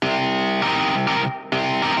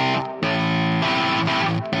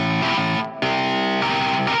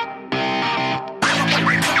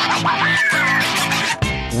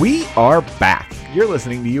are back. You're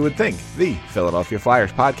listening to You Would Think, the Philadelphia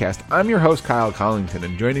Flyers podcast. I'm your host, Kyle Collington,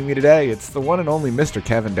 and joining me today, it's the one and only Mr.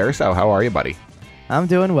 Kevin Durso. How are you, buddy? I'm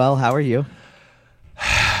doing well. How are you?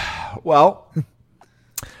 Well,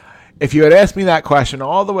 if you had asked me that question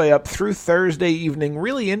all the way up through Thursday evening,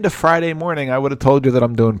 really into Friday morning, I would have told you that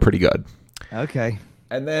I'm doing pretty good. Okay.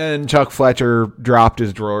 And then Chuck Fletcher dropped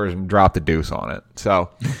his drawers and dropped a deuce on it.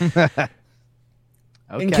 So...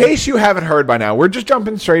 Okay. In case you haven't heard by now, we're just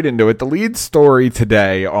jumping straight into it. The lead story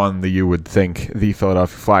today on the You Would Think, the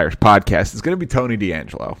Philadelphia Flyers podcast is going to be Tony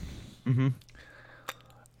DeAngelo. Mm-hmm.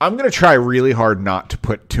 I'm going to try really hard not to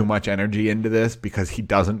put too much energy into this because he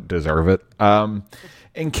doesn't deserve it.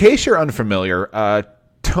 In case you're unfamiliar,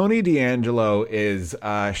 Tony DeAngelo is,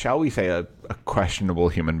 shall we say, a questionable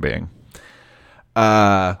human being.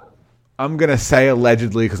 I'm going to say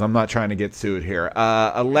allegedly because I'm not trying to get sued here.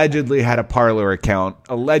 Allegedly had a Parler account.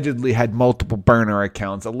 Allegedly had multiple burner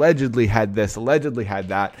accounts. Allegedly had this. Allegedly had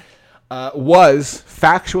that. Was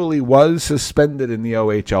suspended in the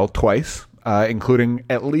OHL twice, including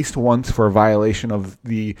at least once for a violation of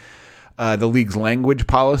the league's language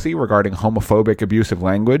policy regarding homophobic, abusive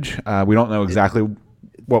language. We don't know exactly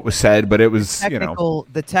what was said, but it was,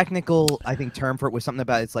 the technical, I think, term for it was something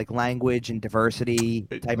about it's like language and diversity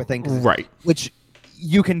type of thing. Right. Which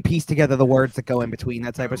you can piece together the words that go in between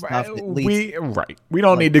that type of stuff. We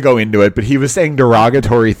don't need to go into it, but he was saying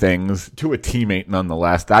derogatory things to a teammate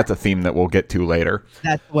nonetheless. That's a theme that we'll get to later.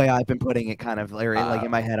 That's the way I've been putting it kind of like in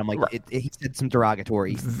my head. I'm like, right. He said some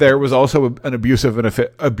derogatory. There was also an abusive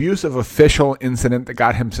official incident that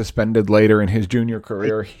got him suspended later in his junior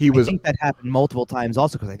career. I think that happened multiple times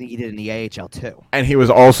also because I think he did it in the AHL too. And he was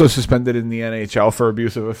also suspended in the NHL for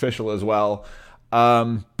abusive official as well.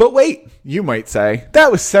 But wait, you might say,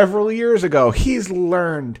 that was several years ago. He's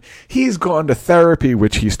learned. He's gone to therapy,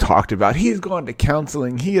 which he's talked about. He's gone to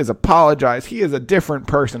counseling. He has apologized. He is a different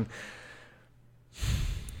person.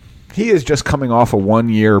 He is just coming off a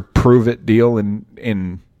 1-year prove-it deal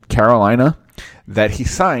in Carolina that he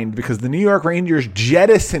signed because the New York Rangers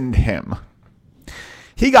jettisoned him.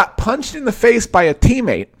 He got punched in the face by a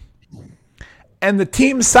teammate, and the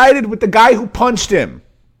team sided with the guy who punched him.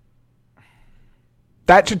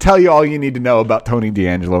 That should tell you all you need to know about Tony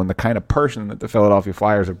DeAngelo and the kind of person that the Philadelphia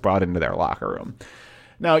Flyers have brought into their locker room.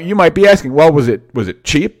 Now, you might be asking, well, was it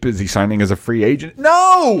cheap? Is he signing as a free agent?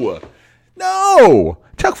 No!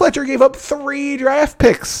 Chuck Fletcher gave up 3 draft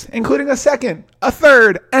picks, including a second, a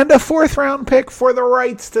third, and a 4th-round pick for the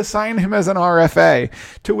rights to sign him as an RFA,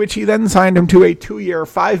 to which he then signed him to a 2-year,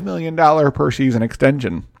 $5 million per season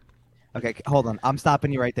extension. Okay, hold on. I'm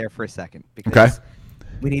stopping you right there for a second. Because okay.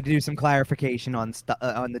 We need to do some clarification on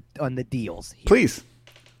the deals here. Please.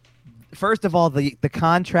 First of all, the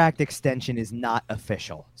contract extension is not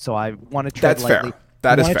official, so I want to tread that's lightly. Fair.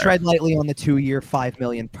 That is fair. Tread lightly on the 2-year, $5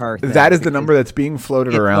 million per. That is the number that's being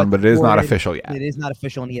floated around, but it is not official yet. It is not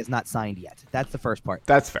official, and he has not signed yet. That's the first part.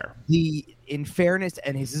 That's fair. In fairness,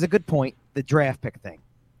 and this is a good point, the draft pick thing.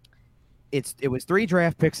 It was 3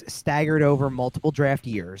 draft picks staggered over multiple draft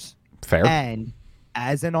years. Fair. And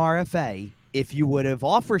as an RFA, if you would have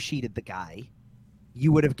offer sheeted the guy,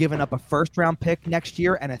 you would have given up a 1st-round pick next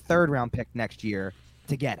year and a 3rd-round pick next year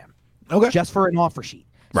to get him. Okay. Just for an offer sheet.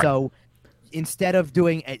 Right. So instead of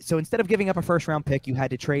giving up a 1st-round pick, you had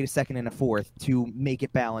to trade a 2nd and a 4th to make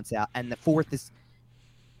it balance out. And the 4th is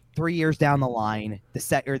 3 years down the line. The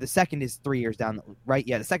 2nd is 3 years down, right?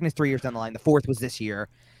 Yeah, the 2nd is 3 years down the line. The 4th was this year.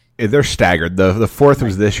 They're staggered. The 4th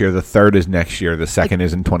was this year. The 3rd is next year. The 2nd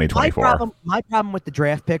is in 2024. My problem with the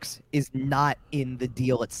draft picks is not in the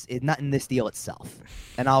deal. It's not in this deal itself.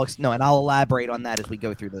 And I'll elaborate on that as we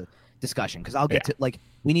go through the discussion because I'll get to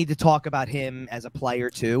we need to talk about him as a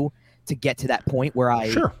player too to get to that point where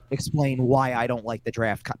I explain why I don't like the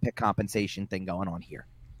draft pick compensation thing going on here.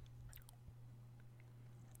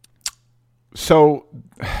 So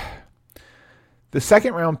the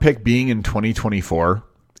 2nd-round pick being in 2024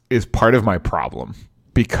 is part of my problem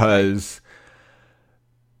because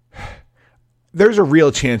there's a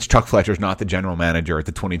real chance Chuck Fletcher's not the general manager at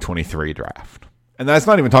the 2023 draft. And that's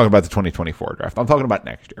not even talking about the 2024 draft. I'm talking about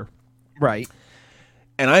next year. Right.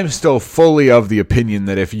 And I'm still fully of the opinion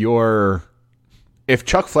that if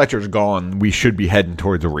Chuck Fletcher's gone, we should be heading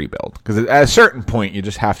towards a rebuild. Because at a certain point, you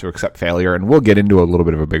just have to accept failure. And we'll get into a little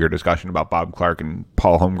bit of a bigger discussion about Bob Clark and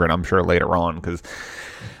Paul Holmgren, I'm sure, later on. Because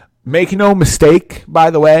make no mistake,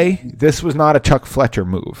 by the way, this was not a Chuck Fletcher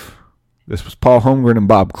move. This was Paul Holmgren and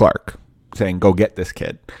Bob Clark saying, go get this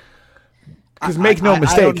kid. Because make no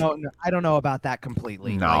mistake. I don't know about that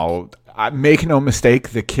completely. No, make no mistake.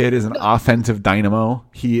 The kid is an offensive dynamo.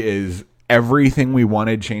 He is everything we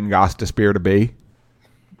wanted Shane Gostisbehere to be.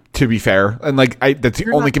 To be fair, and that's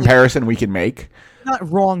the only comparison we can make.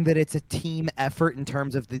 Not wrong that it's a team effort in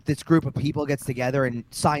terms of this group of people gets together and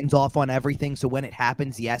signs off on everything. So when it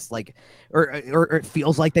happens, yes, or it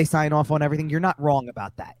feels like they sign off on everything. You're not wrong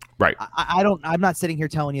about that, right? I'm not sitting here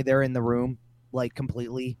telling you they're in the room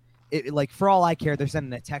completely. For all I care, they're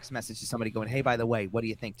sending a text message to somebody going, "Hey, by the way, what do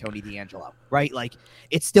you think, Tony D'Angelo?" Right?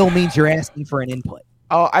 It still means you're asking for an input.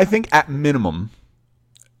 Oh, I think at minimum,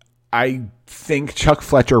 I think Chuck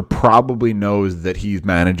Fletcher probably knows that he's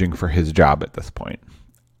managing for his job at this point.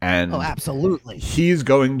 And absolutely. He's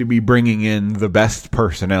going to be bringing in the best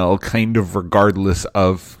personnel kind of regardless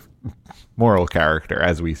of moral character,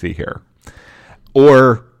 as we see here,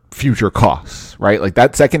 or future costs, right?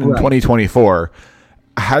 That second in 2024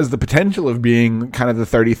 has the potential of being kind of the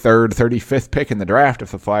 33rd, 35th pick in the draft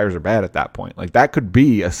if the Flyers are bad at that point. That could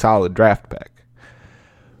be a solid draft pick.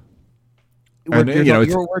 You're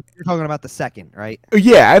talking about the second, right?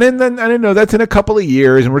 Yeah, and then I didn't know that's in a couple of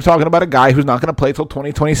years, and we're talking about a guy who's not going to play till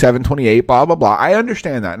 2027, 28, blah, blah, blah. I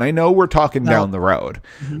understand that, and I know we're talking down the road.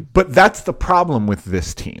 Mm-hmm. But that's the problem with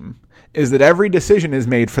this team, is that every decision is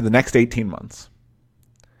made for the next 18 months.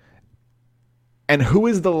 And who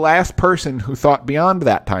is the last person who thought beyond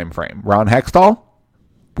that time frame? Ron Hextall?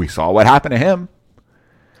 We saw what happened to him.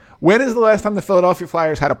 When is the last time the Philadelphia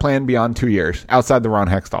Flyers had a plan beyond 2 years, outside the Ron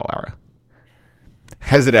Hextall era?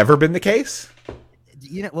 Has it ever been the case?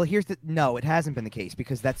 Well, no, it hasn't been the case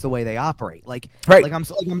because that's the way they operate. Right.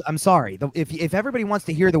 I'm sorry. If everybody wants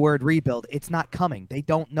to hear the word rebuild, it's not coming. They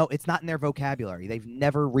don't know. It's not in their vocabulary. They've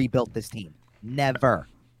never rebuilt this team. Never.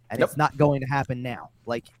 And It's not going to happen now.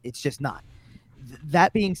 It's just not.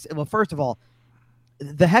 That being said, well, first of all,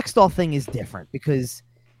 the Hextall thing is different because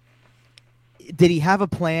did he have a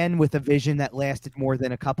plan with a vision that lasted more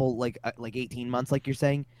than a couple, 18 months, like you're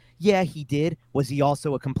saying? Yeah, he did. Was he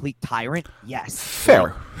also a complete tyrant? Yes.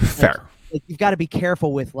 Fair. You've got to be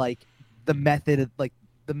careful with the method of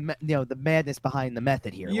the madness behind the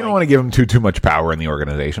method here. You don't want to give him too much power in the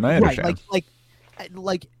organization. I understand.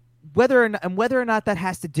 Right, whether or not that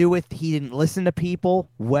has to do with he didn't listen to people,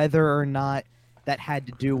 whether or not that had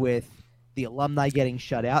to do with the alumni getting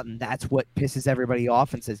shut out, and that's what pisses everybody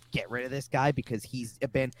off and says, get rid of this guy because he's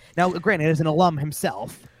been now. Granted, as an alum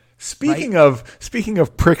himself. Speaking of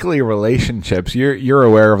prickly relationships, you're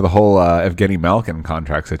aware of the whole Evgeny Malkin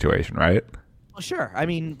contract situation, right? Well, sure. I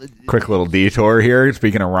mean, quick little detour here.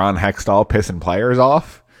 Speaking of Ron Hextall pissing players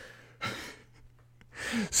off.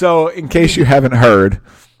 So, in case you haven't heard,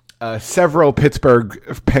 several Pittsburgh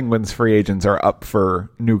Penguins free agents are up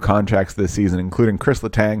for new contracts this season, including Chris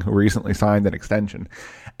Letang, who recently signed an extension,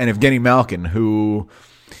 and Evgeny Malkin, who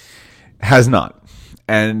has not.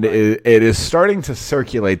 And it is starting to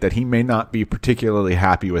circulate that he may not be particularly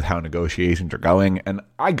happy with how negotiations are going. And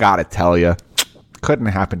I got to tell you, couldn't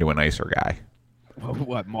happen to a nicer guy.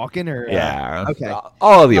 What, Malkin? Yeah. Okay.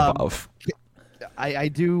 All of the above.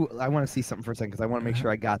 I want to see something for a second because I want to make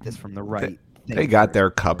sure I got this from the right. They got their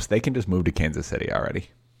cups. They can just move to Kansas City already.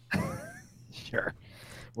 Sure.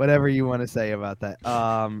 Whatever you want to say about that.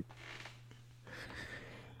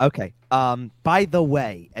 Okay. By the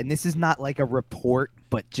way, and this is not like a report,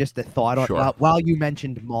 but just a thought on while you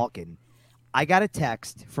mentioned Malkin, I got a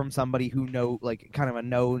text from somebody who knows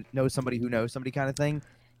somebody who knows somebody kind of thing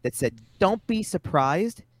that said, "Don't be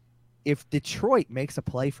surprised if Detroit makes a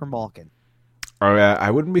play for Malkin." Oh, yeah,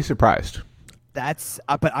 I wouldn't be surprised. But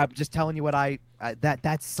I'm just telling you what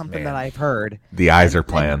that's something that I've heard. The eyes are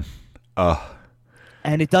playing.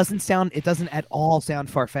 And it doesn't at all sound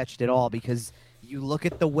far-fetched at all because you look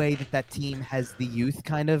at the way that team has the youth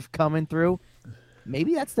kind of coming through.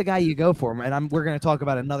 Maybe that's the guy you go for. And we're going to talk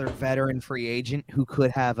about another veteran free agent who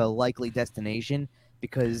could have a likely destination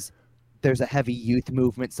because there's a heavy youth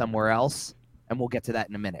movement somewhere else, and we'll get to that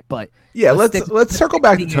in a minute. But yeah, let's circle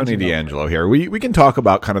back to Tony D'Angelo here. We can talk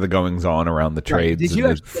about kind of the goings on around the trades.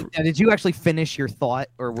 Did you actually finish your thought,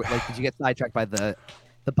 or did you get sidetracked by the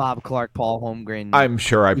Bob Clark, Paul Holmgren? I'm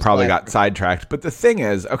sure I probably got sidetracked. But the thing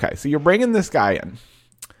is, okay, so you're bringing this guy in,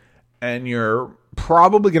 and you're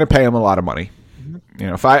probably going to pay him a lot of money.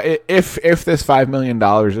 Mm-hmm. If this $5 million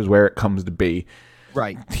is where it comes to be,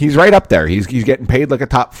 right? He's right up there. He's getting paid like a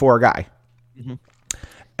top 4 guy, mm-hmm.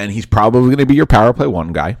 and he's probably going to be your power play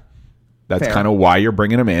 1 guy. That's kind of why you're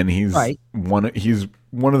bringing him in. He's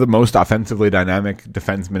one of the most offensively dynamic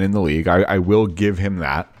defensemen in the league. I will give him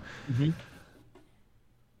that. Mm-hmm.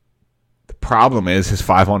 The problem is his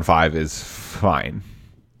 5-on-5 is fine.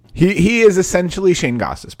 He is essentially Shane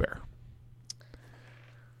Gostisbehere.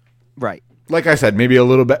 Right. Like I said, maybe a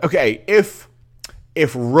little bit. Okay, if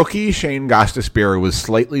rookie Shane Gostisbehere was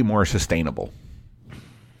slightly more sustainable,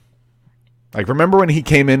 Like, remember when he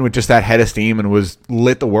came in with just that head of steam and was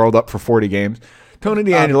lit the world up for 40 games? Tony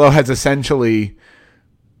DeAngelo has essentially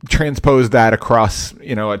transposed that across,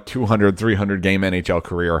 a 200, 300 game NHL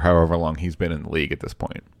career, or however long he's been in the league at this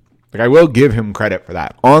point. Like, I will give him credit for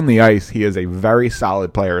that. On the ice, he is a very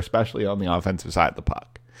solid player, especially on the offensive side of the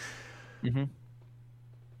puck. Mm-hmm.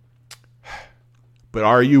 But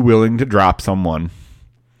are you willing to drop someone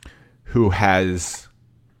who has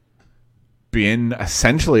been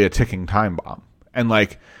essentially a ticking time bomb? And,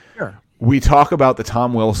 sure. We talk about the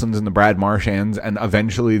Tom Wilsons and the Brad Marchands, and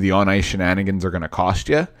eventually the on-ice shenanigans are going to cost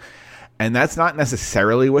you. And that's not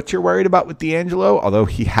necessarily what you're worried about with DeAngelo, although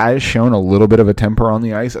he has shown a little bit of a temper on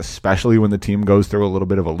the ice, especially when the team goes through a little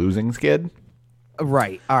bit of a losing skid.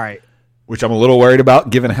 Right. All right. Which I'm a little worried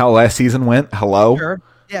about, given how last season went. Hello? Sure.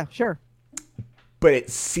 Yeah, sure. But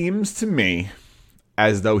it seems to me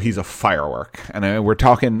as though he's a firework. And we're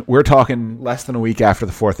talking less than a week after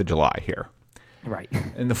the 4th of July here. Right.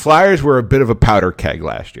 And the Flyers were a bit of a powder keg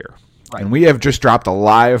last year. Right. And we have just dropped a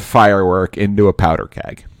live firework into a powder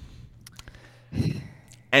keg.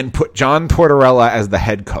 And put John Tortorella as the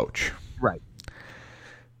head coach. Right.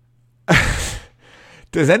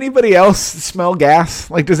 Does anybody else smell gas?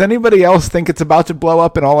 Like, does anybody else think it's about to blow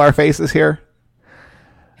up in all our faces here?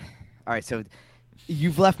 All right, so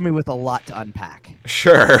you've left me with a lot to unpack.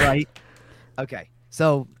 Sure. Right? Okay.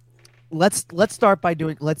 So let's start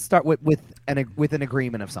with an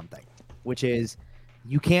agreement of something, which is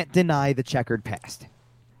you can't deny the checkered past.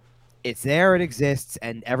 It's there, it exists,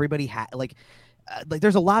 and everybody like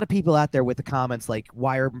there's a lot of people out there with the comments like,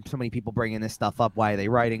 why are so many people bringing this stuff up? Why are they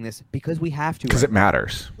writing this? Because we have to. Because it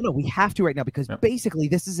matters. No, we have to right now because basically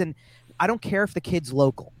this isn't – I don't care if the kid's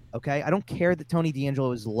local, okay? I don't care that Tony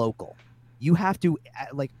DeAngelo is local. You have to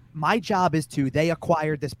 – my job is they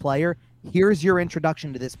acquired this player. Here's your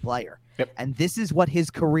introduction to this player. Yep. And this is what his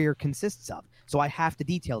career consists of. So I have to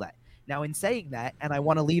detail that. Now, in saying that, and I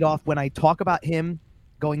want to lead off when I talk about him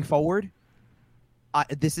going forward –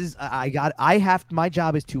 my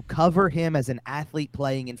job is to cover him as an athlete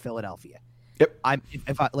playing in Philadelphia. Yep.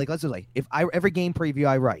 Every game preview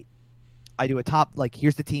I write, I do a top,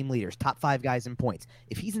 here's the team leaders, top 5 guys in points.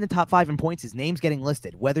 If he's in the top 5 in points, his name's getting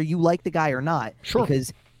listed, whether you like the guy or not. Sure.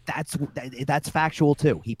 Because that's factual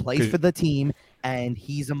too. He plays for the team and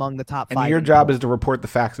he's among the top 5. And your job is to report the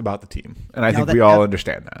facts about the team. And I think we all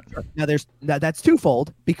understand that. Sure. Now that's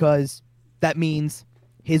twofold because that means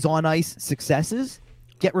his on-ice successes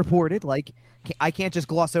get reported. I can't just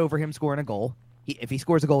gloss over him scoring a goal. If he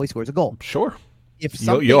scores a goal, he scores a goal. Sure. If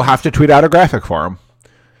you'll have to tweet out a graphic for him.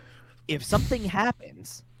 If something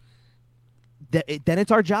happens, then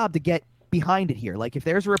it's our job to get behind it here. If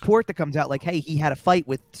there's a report that comes out hey, he had a fight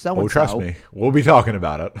with so-and-so. Oh, trust me. We'll be talking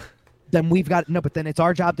about it. Then we've got – no, but then it's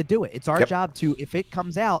our job to do it. It's our job to – if it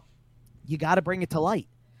comes out, you got to bring it to light.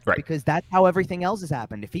 Right. Because that's how everything else has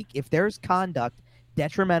happened. If there's conduct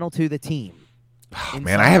detrimental to the team – oh,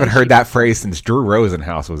 man, I haven't heard that phrase since Drew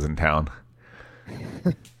Rosenhaus was in town.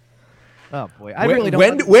 Oh, boy. I really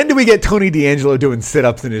don't. When do we get Tony DeAngelo doing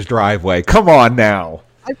sit-ups in his driveway? Come on now.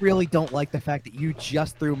 I really don't like the fact that you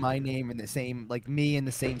just threw my name in the same, me in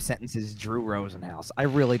the same sentence as Drew Rosenhaus. I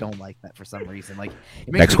really don't like that for some reason. It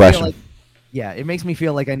makes Next question. It makes me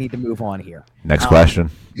feel like I need to move on here. Next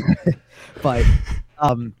question. But,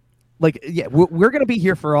 we're going to be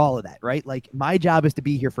here for all of that, right? My job is to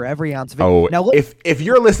be here for every ounce of it. Oh, now, look, if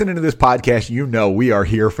you're listening to this podcast, we are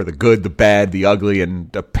here for the good, the bad, the ugly,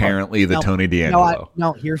 and apparently the Tony DeAngelo.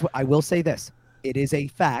 No, here's what I will say this. It is a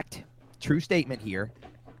fact, true statement here.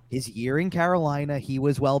 His year in Carolina, he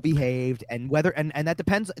was well behaved, and whether and that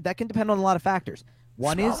depends. That can depend on a lot of factors.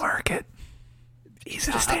 One Small is market,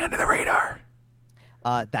 easy to stay under the radar.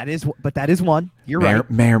 That is one. You're right.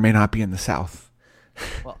 May or may not be in the South.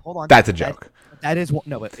 Well, hold on. That's a joke. That is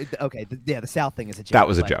no, but okay. The South thing is a joke. That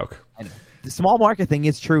was a joke. I know. The small market thing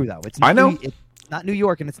is true though. It's I know. It's not New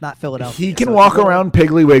York and it's not Philadelphia. He can walk around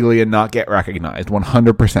Piggly Wiggly and not get recognized.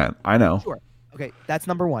 100%. I know. Sure. Okay, that's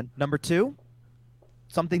number one. Number two,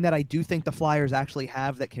 something that I do think the Flyers actually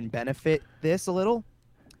have that can benefit this a little.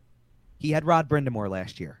 He had Rod Brindamore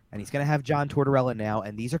last year, and he's going to have John Tortorella now,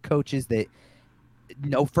 and these are coaches that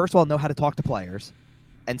first of all, know how to talk to players,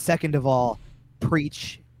 and second of all,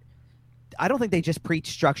 preach. I don't think they just preach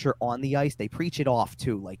structure on the ice; they preach it off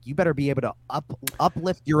too. You better be able to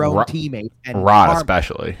uplift your own teammates and Rod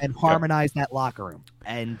especially and harmonize that locker room.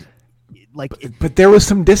 And but there was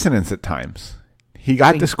some dissonance at times. He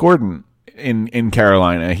got discordant in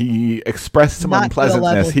Carolina. He expressed some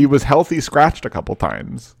unpleasantness. He was healthy scratched a couple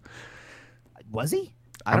times. Was he?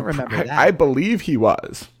 I don't remember that. I believe he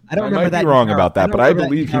was. I don't remember that. I might be wrong about that, but I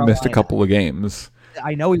believe he missed a couple of games.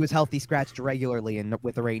 I know he was healthy scratched regularly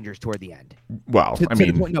with the Rangers toward the end. Well,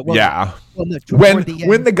 yeah.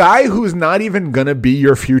 When the guy who's not even going to be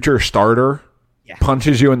your future starter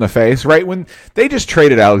punches you in the face, right? When they just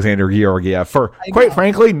traded Alexander Georgiev for, quite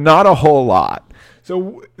frankly, not a whole lot.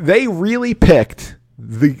 So they really picked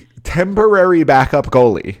the temporary backup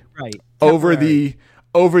goalie over the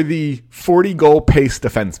 40-goal pace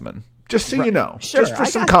defenseman. Just so you know, just for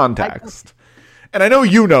some context. And I know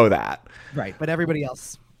you know that. Right, but everybody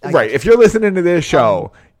else. Right, if you're listening to this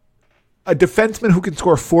show, a defenseman who can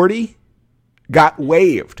score 40 got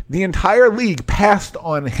waived. The entire league passed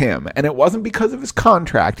on him, and it wasn't because of his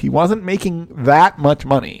contract. He wasn't making that much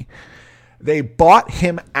money. They bought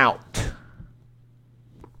him out.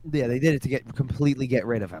 Yeah, they did it to completely get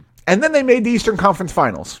rid of him. And then they made the Eastern Conference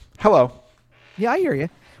Finals. Hello. Yeah, I hear you.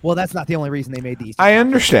 Well, that's not the only reason they made the Eastern Conference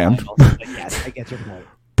understand. Finals, but yes, I get your point.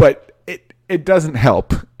 But it doesn't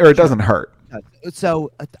help, or it doesn't hurt.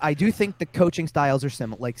 So I do think the coaching styles are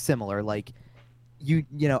similar. Like, you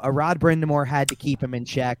know, a Rod Brindamore had to keep him in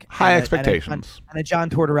check. High expectations. And a John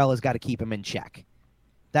Tortorella's got to keep him in check.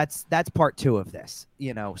 That's part two of this,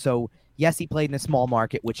 you know. So, yes, he played in a small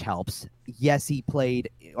market, which helps. Yes, he played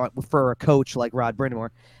for a coach like Rod Brindamore.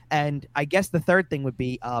 And I guess the third thing would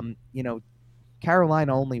be, you know,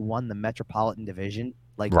 Carolina only won the Metropolitan Division.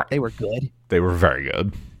 Like, they were good. They were very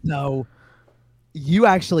good. So, you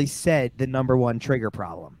actually said the number one trigger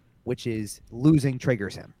problem, which is losing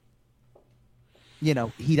triggers him. You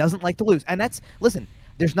know, he doesn't like to lose. And listen,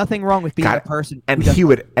 there's nothing wrong with being a person. And he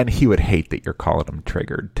would hate that you're calling him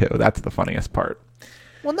triggered too. That's the funniest part.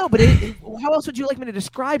 Well, no, but how else would you like me to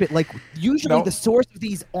describe it? Like, usually the source of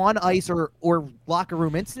these on ice or locker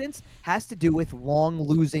room incidents has to do with long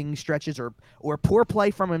losing stretches or poor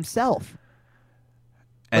play from himself.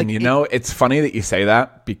 And it's funny that you say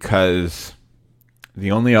that, because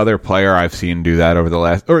the only other player I've seen do that over the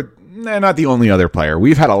last, not the only other player.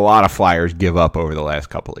 We've had a lot of Flyers give up over the last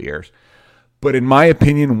couple of years. But in my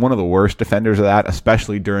opinion, one of the worst defenders of that,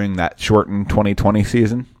 especially during that shortened 2020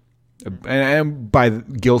 season, and by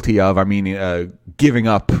guilty of, I mean giving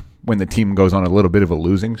up when the team goes on a little bit of a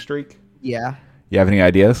losing streak. Yeah. You have any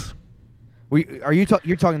ideas?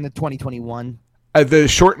 You're talking the 2021? The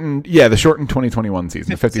shortened 2021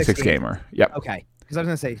 season, the 56 gamer. Yep. Okay. Because I was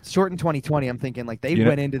going to say, short in 2020, I'm thinking like they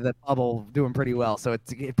went into the bubble doing pretty well, so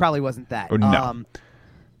it probably wasn't that. No. I'm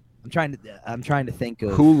trying to think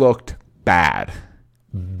of who looked bad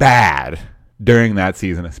during that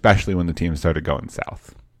season, especially when the team started going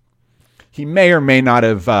south. He may or may not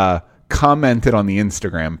have commented on the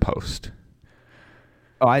Instagram post.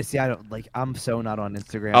 Oh, I see. I'm so not on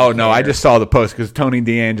Instagram. Oh, no, I just saw the post because Tony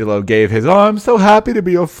D'Angelo gave his, I'm so happy to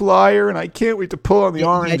be a Flyer, and I can't wait to pull on the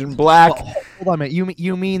orange and black. Well, hold on a minute.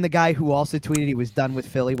 You mean the guy who also tweeted he was done with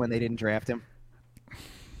Philly when they didn't draft him?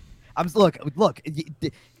 Look.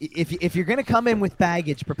 If you're gonna come in with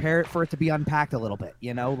baggage, prepare for it to be unpacked a little bit.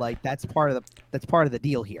 You know, like that's part of the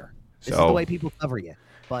deal here. This is the way people cover you.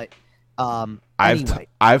 But anyway,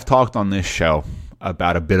 I've talked on this show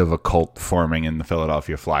about a bit of a cult forming in the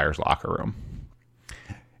Philadelphia Flyers locker room.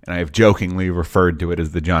 And I have jokingly referred to it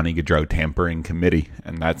as the Johnny Gaudreau Tampering Committee,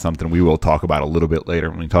 and that's something we will talk about a little bit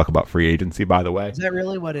later when we talk about free agency, by the way. Is that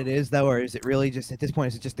really what it is, though, or is it really just, at this point,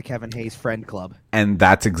 is it just the Kevin Hayes friend club? And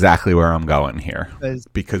that's exactly where I'm going here.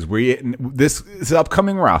 Because this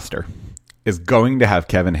upcoming roster is going to have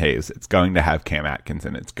Kevin Hayes. It's going to have Cam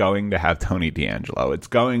Atkinson. It's going to have Tony D'Angelo. It's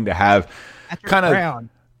going to have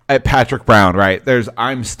Patrick Brown, right?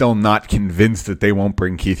 I'm still not convinced that they won't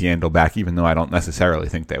bring Keith Yandle back, even though I don't necessarily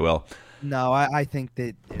think they will. No, I think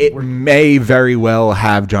that it may very well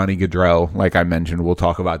have Johnny Gaudreau, like I mentioned. We'll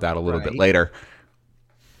talk about that a little bit later.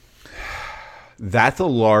 That's a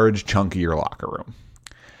large chunk of your locker room.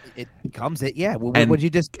 It becomes it, yeah. Would you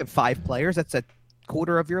just give 5 players? That's a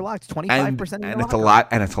quarter of your lot. It's 25% of your lot.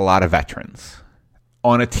 And it's a lot of veterans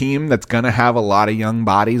on a team that's going to have a lot of young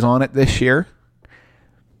bodies on it this year.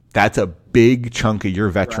 That's a big chunk of your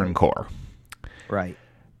veteran core. Right.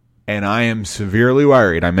 And I am severely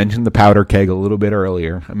worried. I mentioned the powder keg a little bit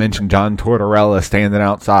earlier. I mentioned John Tortorella standing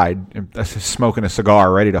outside, smoking a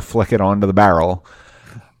cigar, ready to flick it onto the barrel.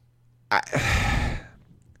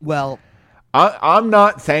 I'm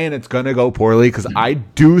not saying it's going to go poorly, because I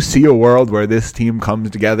do see a world where this team comes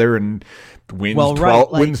together and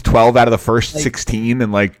wins 12 out of the first 16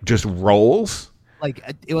 and just rolls.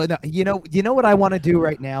 You know what I want to do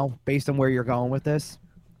right now, based on where you're going with this?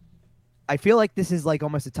 I feel like this is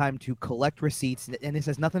almost a time to collect receipts, and this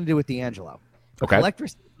has nothing to do with D'Angelo. Okay. Collect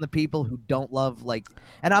receipts from the people who don't love,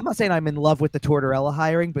 and I'm not saying I'm in love with the Tortorella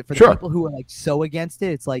hiring, but for the people who are so against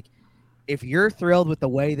it, it's if you're thrilled with the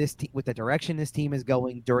way with the direction this team is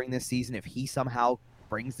going during this season, if he somehow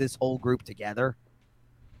brings this whole group together,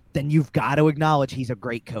 then you've got to acknowledge he's a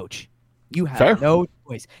great coach. You have no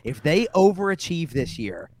choice. If they overachieve this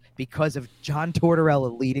year because of John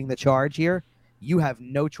Tortorella leading the charge here, you have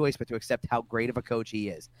no choice but to accept how great of a coach he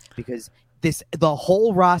is, because the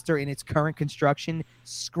whole roster in its current construction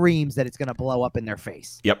screams that it's going to blow up in their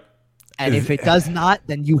face. Yep. And if it does not,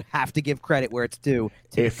 then you have to give credit where it's due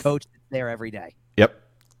to the coach that's there every day. Yep.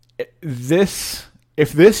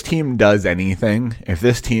 If this team does anything, if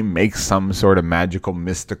this team makes some sort of magical,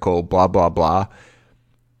 mystical, blah, blah, blah,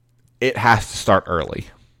 it has to start early.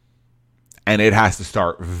 And it has to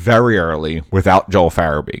start very early without Joel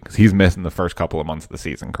Farabee, because he's missing the first couple of months of the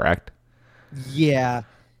season, correct? Yeah.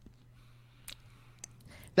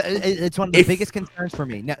 It's one of the biggest concerns for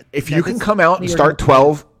me. Now, if you can come out and start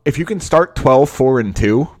 12, if you can start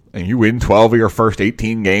 12-4-2, and you win 12 of your first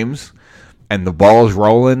 18 games, and the ball's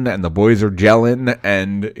rolling, and the boys are gelling,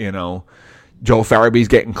 and, Joel Farabee's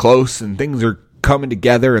getting close, and things are coming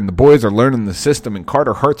together, and the boys are learning the system, and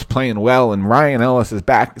Carter Hurt's playing well, and Ryan Ellis is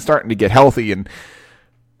back, starting to get healthy, and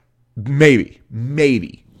maybe.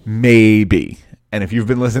 And if you've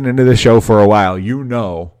been listening to this show for a while,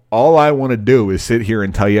 all I want to do is sit here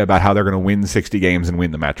and tell you about how they're going to win 60 games and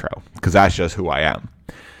win the Metro, because that's just who I am.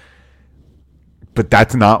 But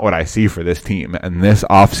that's not what I see for this team and this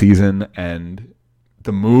offseason and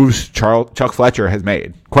the moves Chuck Fletcher has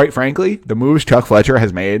made. Quite frankly, the moves Chuck Fletcher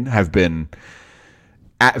has made have been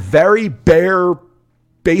at very bare,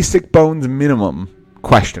 basic bones minimum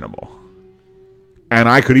questionable. And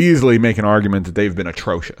I could easily make an argument that they've been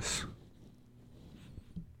atrocious.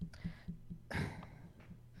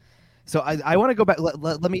 So I want to go back.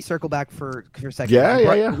 Let me circle back for a second.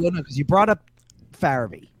 Yeah. Because you brought up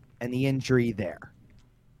Farabee and the injury there.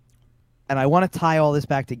 And I want to tie all this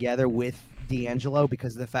back together with D'Angelo,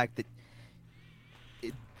 because of the fact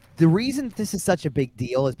that the reason this is such a big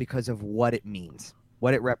deal is because of what it means,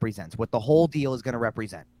 what it represents, what the whole deal is going to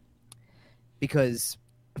represent. Because,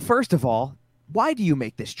 first of all, why do you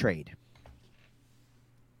make this trade?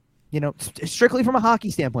 Strictly from a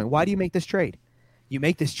hockey standpoint, why do you make this trade? You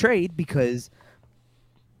make this trade because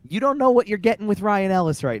you don't know what you're getting with Ryan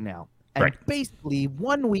Ellis right now. And basically,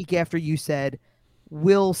 1 week after you said,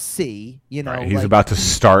 we'll see, he's about to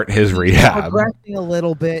start his rehab. Progressing a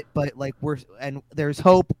little bit, but there's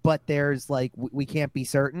hope, but there's we can't be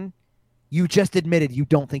certain. You just admitted you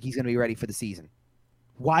don't think he's going to be ready for the season.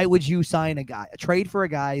 Why would you sign trade for a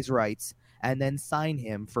guy's rights and then sign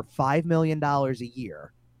him for $5 million a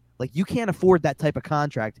year? You can't afford that type of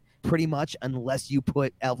contract pretty much unless you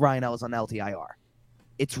put Ryan Ellis on LTIR.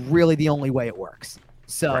 It's really the only way it works.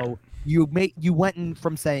 So you went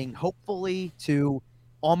from saying hopefully to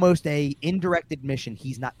almost a indirect admission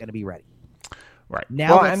he's not going to be ready. Right.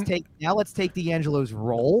 Now let's take D'Angelo's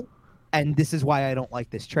role, and this is why I don't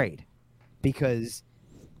like this trade, because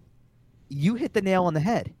you hit the nail on the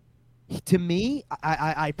head. To me,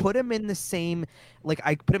 I put him in the same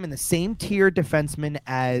tier defenseman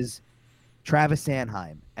as Travis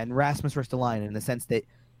Sanheim and Rasmus Ristolainen, in the sense that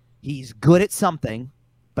he's good at something,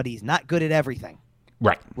 but he's not good at everything.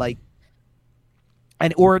 Right.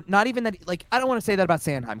 Or not even that. I don't want to say that about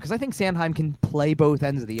Sanheim, because I think Sanheim can play both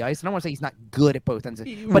ends of the ice. I don't want to say he's not good at both ends,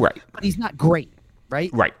 but he's not great, right?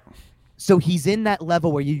 Right. So he's in that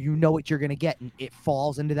level where you know what you're going to get, and it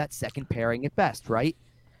falls into that second pairing at best, right?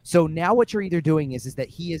 So now what you're either doing is that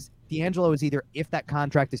D'Angelo is either, if that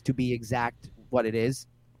contract is to be exact what it is,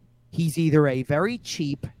 he's either a very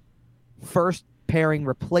cheap first pairing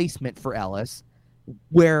replacement for Ellis,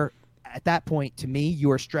 where at that point, to me, you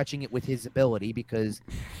are stretching it with his ability, because,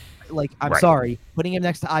 I'm sorry, putting him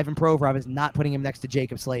next to Ivan Provorov is not putting him next to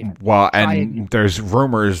Jacob Slavin. Well, and there's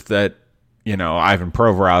rumors that, Ivan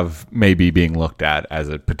Provorov may be being looked at as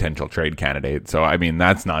a potential trade candidate. So,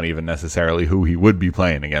 that's not even necessarily who he would be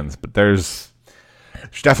playing against, but there's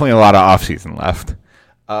definitely a lot of offseason left.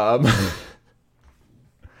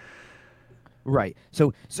 Right.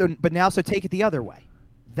 So take it the other way.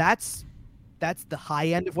 That's the high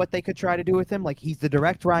end of what they could try to do with him. He's the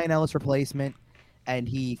direct Ryan Ellis replacement, and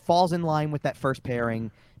he falls in line with that first pairing,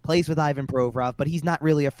 plays with Ivan Provorov, but he's not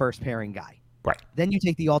really a first pairing guy. Right. Then you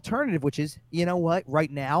take the alternative, which is,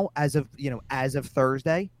 right now, as of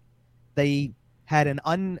Thursday, they had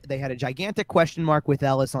a gigantic question mark with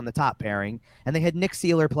Ellis on the top pairing, and they had Nick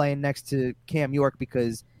Seeler playing next to Cam York,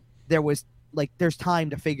 because there's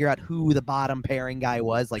time to figure out who the bottom pairing guy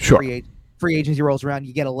was. Sure. Free agency rolls around,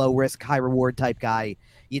 you get a low risk, high reward type guy.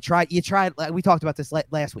 You try. We talked about this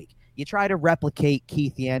last week. You try to replicate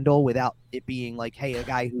Keith Yandel without it being hey, a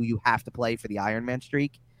guy who you have to play for the Ironman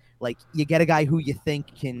streak. Like, you get a guy who you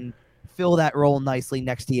think can fill that role nicely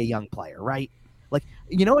next to a young player, right? Like,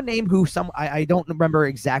 you know, a name who I don't remember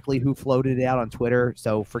exactly who floated it out on Twitter,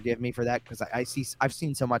 so forgive me for that, because I've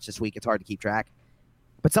seen so much this week, it's hard to keep track.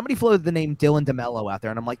 But somebody floated the name Dylan DeMello out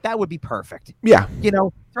there, and I'm like, that would be perfect. Yeah. You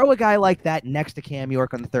know, throw a guy like that next to Cam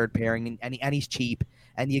York on the third pairing, and he's cheap,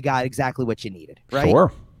 and you got exactly what you needed, right?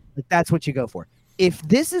 Sure. Like, that's what you go for. If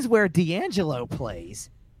this is where D'Angelo plays,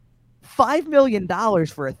 $5 million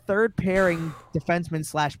for a third pairing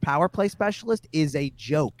defenseman / power play specialist is a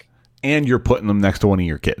joke. And you're putting them next to one of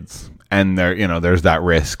your kids. And there's that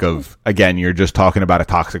risk of, again, you're just talking about a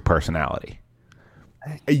toxic personality.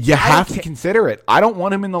 You have to consider it. I don't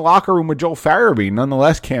want him in the locker room with Joel Farabee.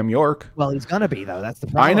 Nonetheless, Cam York. Well, he's going to be, though. That's the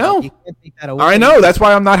problem. I know. Like, you can't take that away. I know. That's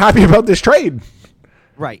why I'm not happy about this trade.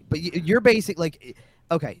 Right. But you're basing,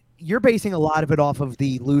 you're basing a lot of it off of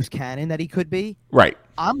the loose cannon that he could be. Right.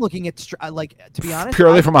 I'm looking at, to be honest.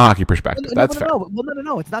 Purely from a hockey perspective. That's fair.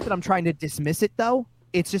 No. It's not that I'm trying to dismiss it, though.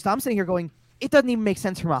 It's just I'm sitting here going, it doesn't even make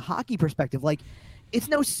sense from a hockey perspective. Like, it's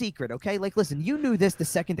no secret, okay? Like, listen, you knew this the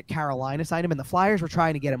second that Carolina signed him, and the Flyers were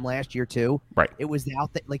trying to get him last year too. Right. It was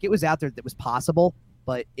out there, that it was possible,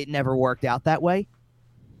 but it never worked out that way.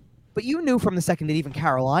 But you knew from the second that even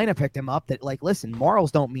Carolina picked him up that, like, listen,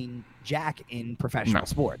 morals don't mean jack in professional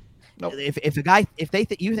sport. Nope. If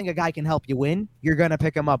you think a guy can help you win, you're gonna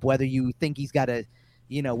pick him up, whether you think he's got a,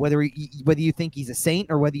 whether you think he's a saint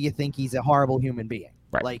or whether you think he's a horrible human being.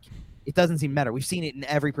 Right. Like, it doesn't seem matter. We've seen it in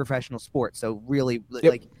every professional sport. So really,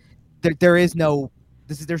 like, there's no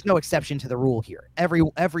exception to the rule here.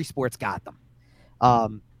 Every sport's got them.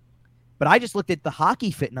 But I just looked at the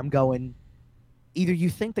hockey fit and I'm going, either you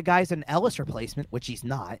think the guy's an Ellis replacement, which he's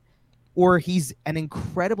not, or he's an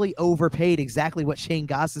incredibly overpaid, exactly what Shane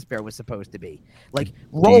Gostisbehere was supposed to be. Like,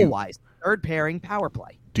 role-wise, third pairing power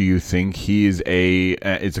play. Do you think he's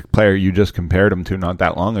it's a player you just compared him to not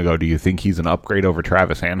that long ago? Do you think he's an upgrade over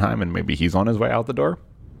Travis Sanheim and maybe he's on his way out the door?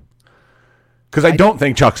 Because I don't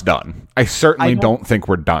think Chuck's done. I certainly don't think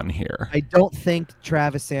we're done here. I don't think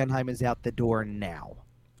Travis Sanheim is out the door now.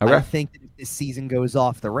 Okay. I think that if this season goes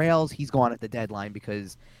off the rails, he's gone at the deadline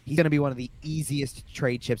because he's going to be one of the easiest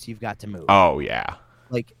trade chips you've got to move. Oh, yeah.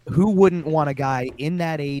 Like, who wouldn't want a guy in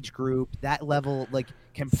that age group, that level, like,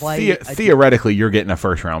 can play? Theoretically, you're getting a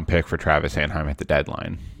first-round pick for Travis Sanheim at the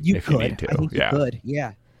deadline. You need to. I think you could,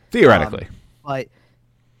 yeah. Theoretically.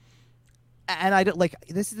 And I don't, like,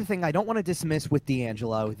 this is the thing I don't want to dismiss with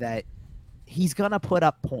D'Angelo, that he's going to put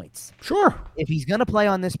up points. Sure. If he's going to play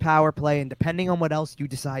on this power play, and depending on what else you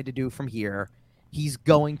decide to do from here, he's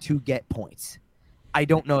going to get points. I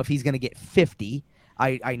don't know if he's going to get 50.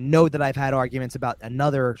 I know that I've had arguments about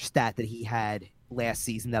another stat that he had last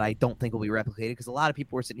season that I don't think will be replicated, because a lot of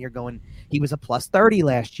people were sitting here going, he was a plus 30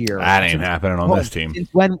 last year. That ain't happening on this team.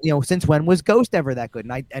 Since when was Ghost ever that good?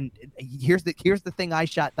 And here's the thing I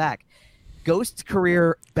shot back. Ghost's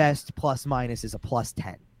career best plus minus is a plus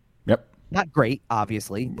 10. Yep. Not great,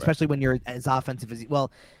 obviously, especially when you're as offensive as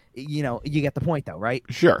you get the point, though, right?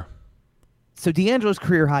 Sure. So D'Angelo's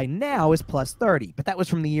career high now is plus 30, but that was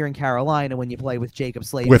from the year in Carolina when you play with Jacob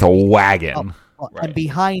Slavin. With a wagon. Right. And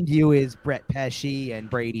behind you is Brett Pesce and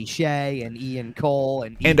Brady Shea and Ian Cole.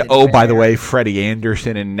 By the way, Freddie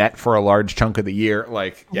Anderson in net for a large chunk of the year.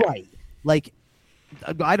 Right. Like,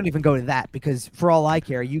 I don't even go to that, because for all I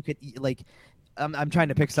care, you could, like, I'm trying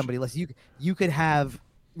to pick somebody. Listen, you could have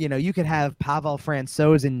Pavel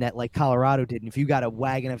Francouz in net like Colorado did, and if you got a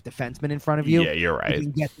wagon of defensemen in front of you, yeah, you're right. You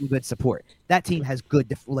can get some good support. That team has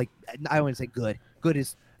good, I don't want to say good. Good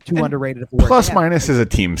is too underrated. Plus minus is a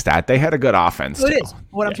team stat. They had a good offense. So it is.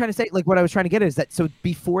 What I'm trying to say, like what I was trying to get at is that, so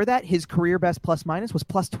before that, his career best plus minus was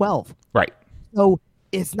plus 12. Right. So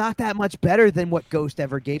it's not that much better than what Ghost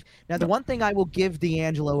ever gave. Now, the one thing I will give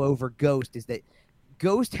D'Angelo over Ghost is that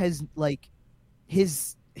Ghost has, like,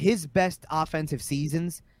 his best offensive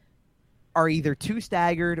seasons are either too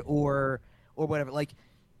staggered or whatever. Like,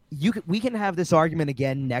 we can have this argument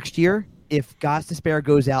again next year if Gostisbehere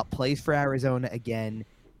goes out, plays for Arizona again,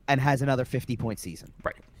 and has another 50-point season.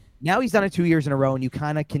 Right. Now he's done it 2 years in a row, and you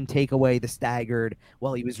kind of can take away the staggered,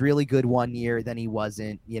 well, he was really good one year, then he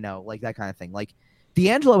wasn't, like that kind of thing. Like,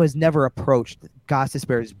 D'Angelo has never approached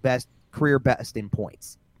Gostisbehere's career best in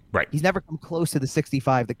points. Right. He's never come close to the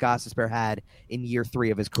 65 that Gostisbehere had in year 3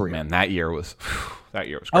 of his career. Man, that year was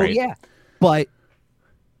great. Oh yeah, but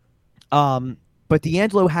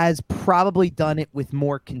D'Angelo has probably done it with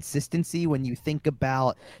more consistency when you think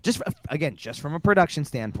about just from a production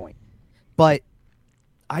standpoint. But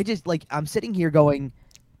I'm sitting here going,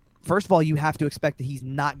 first of all, you have to expect that he's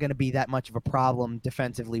not going to be that much of a problem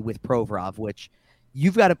defensively with Provorov, which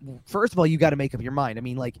you've got to, first of all, you got to make up your mind. I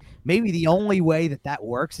mean, like, maybe the only way that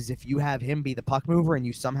works is if you have him be the puck mover and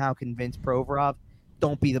you somehow convince Provorov,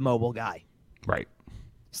 don't be the mobile guy. Right.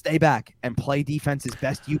 Stay back and play defense as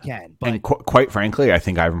best you can. But, and quite frankly, I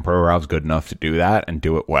think Ivan Provorov's good enough to do that and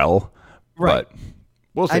do it well. Right. But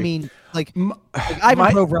we'll see. I mean, Ivan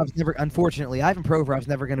Provorov's never, unfortunately, Ivan Provorov's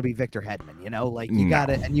never going to be Victor Hedman, you know? Like, you've got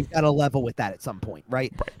to level with that at some point,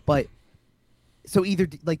 right? But so either,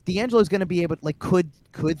 like, D'Angelo's going to be able, like, could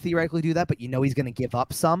theoretically do that, but he's going to give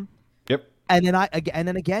up some. Yep. And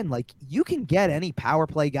then again, like, you can get any power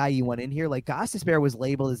play guy you want in here. Like, Gostisbehere was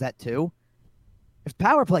labeled as that too. If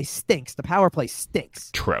power play stinks, the power play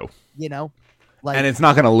stinks. True. You know? Like, and it's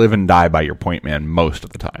not going to live and die by your point man most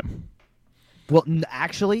of the time. Well,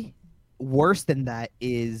 actually, worse than that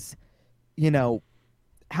is,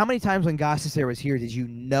 how many times when Gostisbehere was here did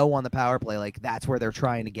on the power play, like, that's where they're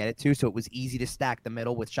trying to get it to, so it was easy to stack the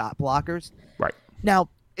middle with shot blockers. Right. Now,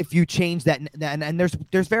 if you change that, and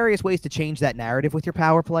there's various ways to change that narrative with your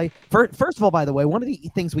power play. First of all, by the way, one of the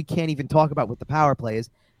things we can't even talk about with the power play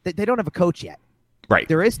is that they don't have a coach yet. Right.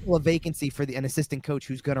 There is still a vacancy for an assistant coach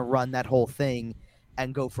who's going to run that whole thing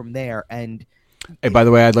and go from there. And hey, by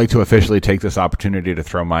the way, I'd like to officially take this opportunity to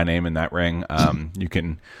throw my name in that ring. You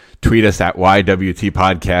can tweet us at YWT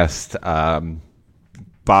Podcast.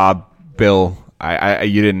 Bob, Bill,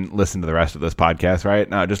 you didn't listen to the rest of this podcast, right?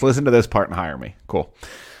 No, just listen to this part and hire me. Cool.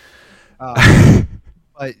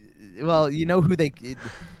 But, well, you know who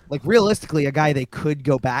like, realistically, a guy they could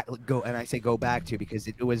go back to because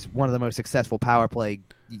it was one of the most successful power play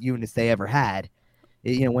units they ever had.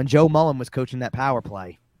 When Joe Mullen was coaching that power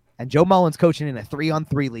play, and Joe Mullen's coaching in a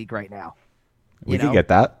 3-on-3 league right now. We can get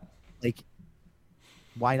that. Like,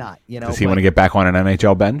 why not? Does he want to get back on an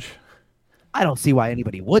NHL bench? I don't see why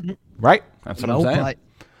anybody wouldn't. Right. That's what I'm saying.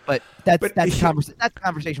 But that's a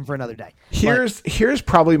conversation for another day. Here's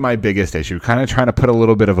probably my biggest issue, kind of trying to put a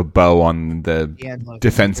little bit of a bow on the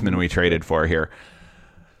defenseman we traded for here.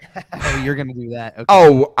 Oh, you're going to do that. Okay.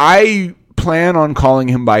 Oh, I plan on calling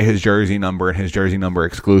him by his jersey number and his jersey number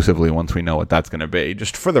exclusively once we know what that's going to be.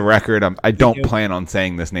 Just for the record, I don't plan on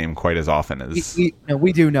saying this name quite as often as...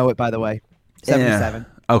 We do know it, by the way. 77.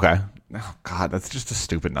 Yeah. Okay. Oh, God, that's just a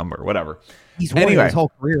stupid number. Whatever. He's won his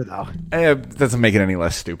whole career, though. It doesn't make it any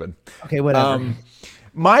less stupid. Okay, whatever.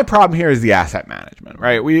 My problem here is the asset management,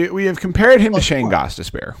 right? We have compared him to Shane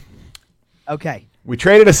Gostisbehere. Okay. We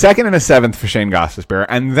traded a second and a seventh for Shane Gostisbehere,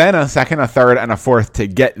 and then a second, a third, and a fourth to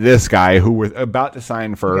get this guy who we're about to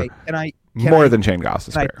sign for more than Shane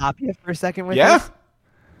Gostisbehere. Can I stop you for a second with this?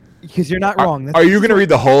 Because you're not wrong. Are you going to read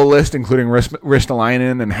the whole list, including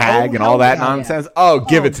Ristolainen and Hag and all that nonsense? Yeah. Oh,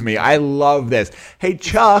 give it to me. I love this. Hey,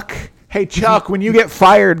 Chuck, when you get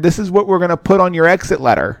fired, this is what we're going to put on your exit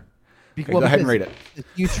letter. Okay, go ahead and read it.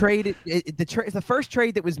 You traded the first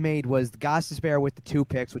trade that was made was Gostisbehere with the 2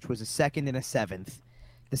 picks, which was a second and a seventh.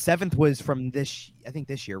 The seventh was from this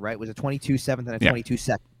year, right? It was a 22 seventh and a 22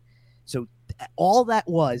 second. So all that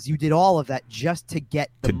was, you did all of that just to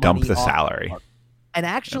get the money dump the off salary. And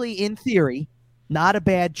actually, in theory, not a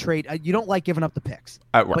bad trade. You don't like giving up the picks,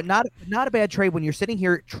 right. But not a bad trade when you're sitting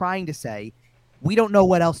here trying to say, we don't know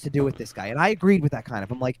what else to do with this guy. And I agreed with that kind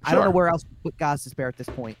of. I'm like, I don't know where else to put Gostisbehere at this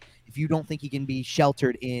point if you don't think he can be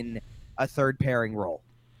sheltered in a third pairing role.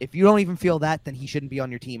 If you don't even feel that, then he shouldn't be on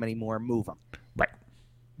your team anymore. Move him. Right.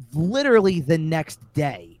 Literally the next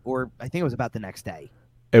day, or I think it was about the next day.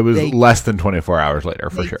 It was less than 24 hours later,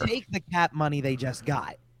 for sure. Take the cap money they just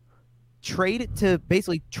got. Trade it to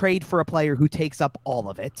basically trade for a player who takes up all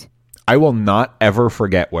of it. I will not ever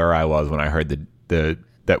forget where I was when I heard that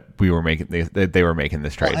we were making they were making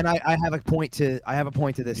this trade. Well, and I have a point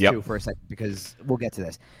to this too for a second because we'll get to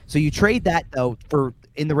this. So you trade that though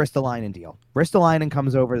in the Ristolainen deal. Ristolainen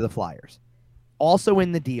comes over to the Flyers. Also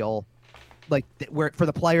in the deal, like where for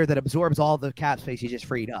the player that absorbs all the cap space you just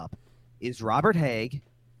freed up, is Robert Hagg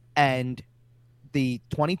and the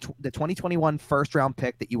 2021 first round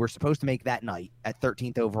pick that you were supposed to make that night at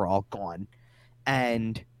 13th overall gone,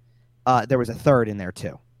 and there was a third in there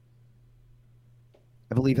too.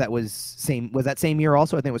 I believe that was that same year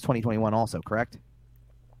also. I think it was 2021 also, correct?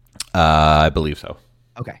 I believe so.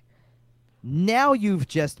 Okay. Now you've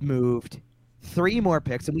just moved 3 more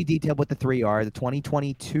picks, and we detailed what the 3 are: the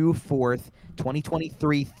 2022 fourth,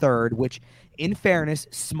 2023 third, which, in fairness,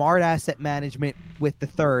 smart asset management with the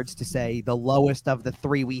thirds to say the lowest of the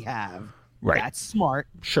 3 we have. Right. That's smart.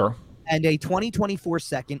 Sure. And a 2024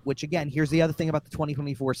 second, which, again, here's the other thing about the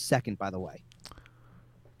 2024 second, by the way.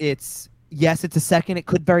 It's a second. It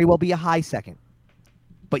could very well be a high second.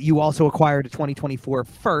 But you also acquired a 2024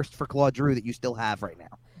 first for Claude Giroux that you still have right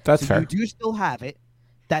now. That's fair. You do still have it.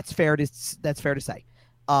 That's fair to say.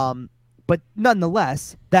 But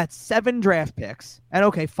nonetheless, that's 7 draft picks. And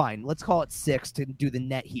okay, fine. Let's call it 6 to do the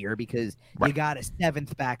net here because you got a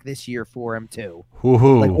 7th back this year for him too.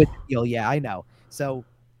 Woohoo. Like with the deal, yeah, I know. So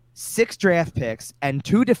 6 draft picks and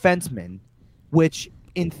 2 defensemen, which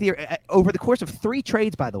in theory, over the course of 3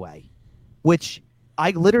 trades, by the way, which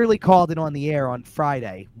I literally called it on the air on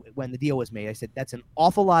Friday when the deal was made. I said, that's an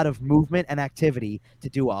awful lot of movement and activity to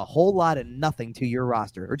do a whole lot of nothing to your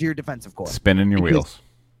roster or to your defensive core. Spinning your wheels.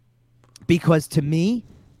 Because to me,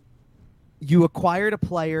 you acquired a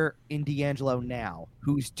player in D'Angelo now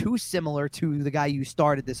who's too similar to the guy you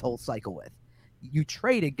started this whole cycle with. You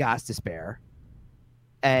traded Gostisbehere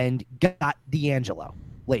and got D'Angelo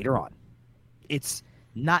later on. It's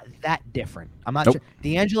not that different. I'm not sure.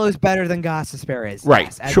 D'Angelo is better than Gostisbehere is. Right,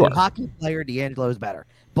 yes. As sure. a hockey player, D'Angelo is better.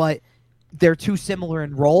 But they're too similar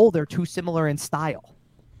in role. They're too similar in style.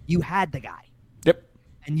 You had the guy. Yep.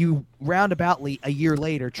 And you roundaboutly a year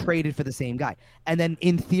later traded for the same guy. And then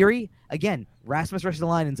in theory, again, Rasmus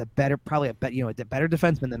Ristolainen's probably a better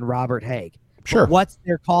defenseman than Robert Haig. Sure. But what's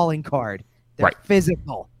their calling card? They're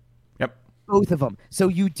physical. Yep. Both of them. So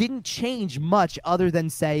you didn't change much other than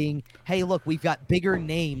saying, hey, look, we've got bigger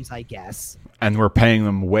names, I guess. And we're paying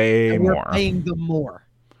them way more. We're paying them more.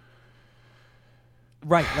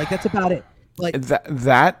 Right. Like, that's about it. Like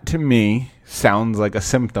that to me sounds like a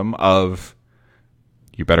symptom of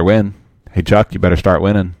you better win. Hey, Chuck, you better start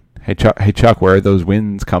winning. Hey, Chuck, where are those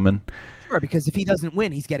wins coming? Sure, because if he doesn't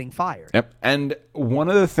win, he's getting fired. Yep. And one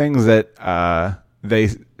of the things that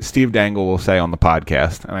Steve Dangle will say on the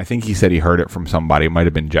podcast, and I think he said he heard it from somebody. It might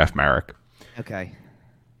have been Jeff Merrick. Okay.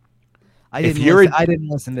 I didn't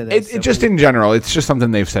listen to this. Just in general, it's just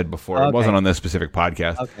something they've said before. Okay. It wasn't on this specific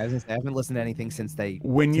podcast. Okay, I was gonna say I haven't listened to anything since they.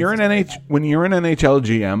 When you're an NHL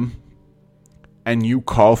GM and you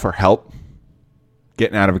call for help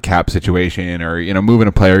getting out of a cap situation or moving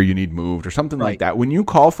a player you need moved or something like that, when you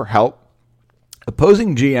call for help,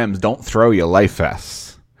 opposing GMs don't throw you life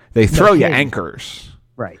vests. They throw you anchors.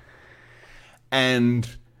 Right. And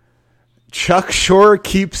Chuck sure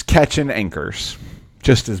keeps catching anchors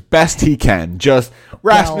just as best he can. Just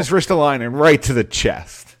Rasmus Ristolainen right to the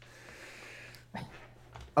chest.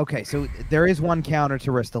 Okay, so there is one counter to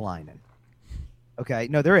Ristolainen. Okay,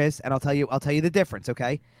 no, there is, and I'll tell you the difference.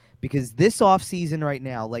 Okay, because this offseason right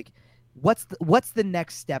now, like, what's the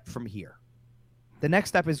next step from here? The next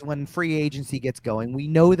step is when free agency gets going. We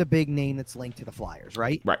know the big name that's linked to the Flyers,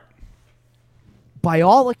 right? Right. By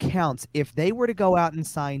all accounts, if they were to go out and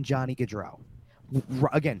sign Johnny Gaudreau,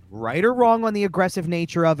 again, right or wrong on the aggressive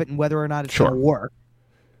nature of it and whether or not it's going to work,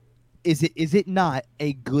 is it not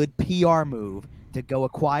a good PR move to go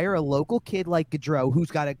acquire a local kid like Gaudreau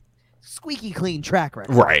who's got a squeaky clean track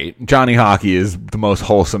record? Right. Johnny Hockey is the most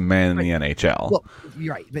wholesome man in the NHL. Well,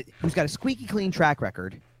 you're right, but who's got a squeaky clean track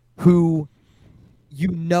record, who's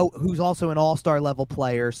also an all-star level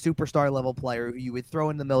player, superstar level player who you would throw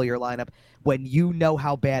in the middle of your lineup when you know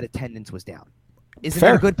how bad attendance was down. Isn't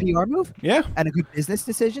that a good PR move? Yeah. And a good business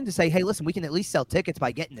decision to say, hey, listen, we can at least sell tickets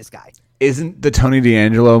by getting this guy. Isn't the Tony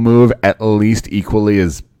DeAngelo move at least equally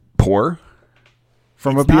as poor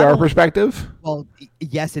from a PR perspective? Well,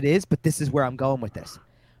 yes, it is, but this is where I'm going with this.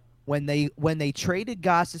 When they traded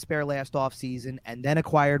Gostisbehere last offseason and then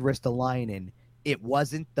acquired Ristolainen, it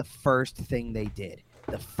wasn't the first thing they did.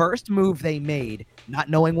 The first move they made, not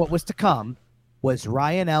knowing what was to come, was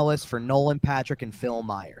Ryan Ellis for Nolan Patrick and Phil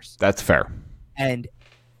Myers. That's fair. And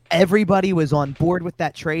everybody was on board with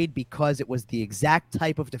that trade because it was the exact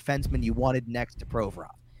type of defenseman you wanted next to Provorov.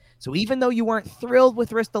 So even though you weren't thrilled with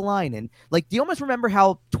Ristolainen, like, do you almost remember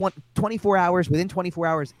how within 24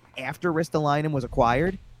 hours after Ristolainen was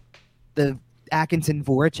acquired, the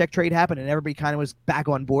Atkinson-Voracek trade happened and everybody kind of was back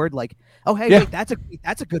on board like, oh, hey, wait, that's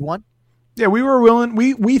a good one. Yeah, we were willing.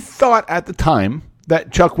 We thought at the time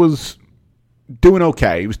that Chuck was doing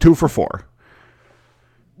okay. He was 2 for 4.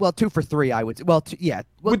 Well, 2 for 3, I would say. Well, yeah.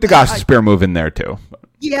 Well, with the Gostisbehere move in there, too.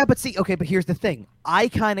 Yeah, but but here's the thing. I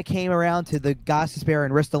kind of came around to the Gostisbehere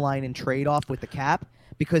and Ristolainen trade-off with the cap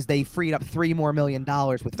because they freed up $3 more million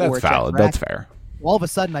with That's Voracek. valid. That's fair. All of a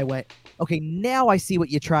sudden, I went, okay, now I see what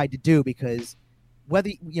you tried to do because whether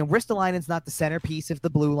Ristolainen's not the centerpiece of the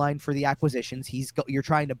blue line for the acquisitions. You're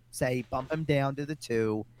trying to say bump him down to the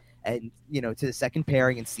 2 and to the second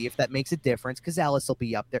pairing and see if that makes a difference because Ellis will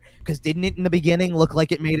be up there. Because didn't it in the beginning look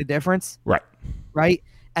like it made a difference? Right.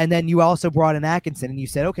 And then you also brought in Atkinson and you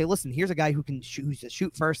said, okay, listen, here's a guy who's a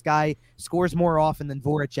shoot first guy, scores more often than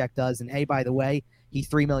Voracek does, and hey, by the way, he's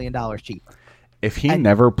 $3 million cheaper. If he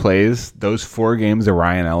never plays, those 4 games of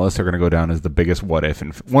Ryan Ellis are going to go down as the biggest what if,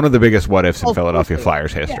 and one of the biggest what ifs in Philadelphia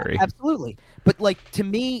Flyers history. Yeah, absolutely. But like to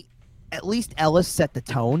me, at least Ellis set the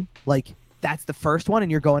tone. Like that's the first one,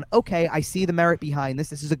 and you're going, okay, I see the merit behind this.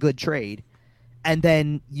 This is a good trade. And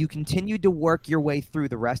then you continue to work your way through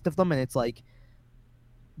the rest of them, and it's like,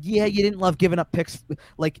 yeah, you didn't love giving up picks.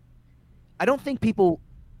 Like, I don't think people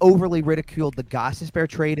overly ridiculed the Gostisbehere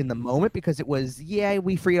trade in the moment because it was, yeah,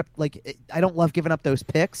 we freed up. Like, I don't love giving up those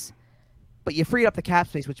picks, but you freed up the cap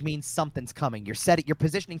space, which means something's coming. You're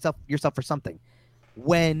positioning yourself for something.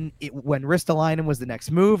 When Ristolainen was the next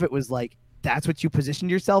move, it was like, that's what you positioned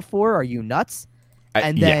yourself for? Are you nuts?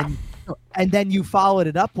 And then you followed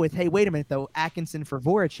it up with, hey, wait a minute, though, Atkinson for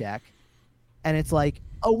Voracek. And it's like,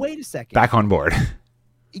 oh, wait a second. Back on board.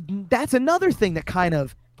 That's another thing that kind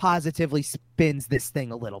of positively spins this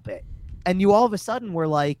thing a little bit. And you all of a sudden were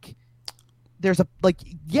like,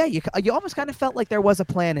 you almost kind of felt like there was a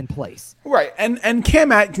plan in place. Right. And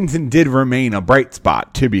Cam Atkinson did remain a bright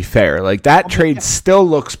spot, to be fair. Like, that trade still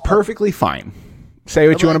looks perfectly fine. Say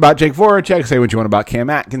what you want about Jake Voracek, say what you want about Cam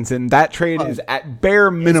Atkinson. That trade is at bare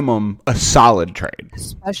minimum a solid trade.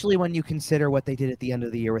 Especially when you consider what they did at the end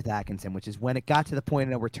of the year with Atkinson, which is when it got to the point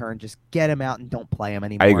of no return, just get him out and don't play him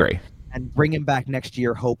anymore. I agree. And bring him back next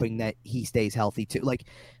year hoping that he stays healthy too. Like,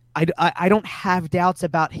 I don't have doubts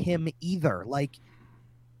about him either. Like,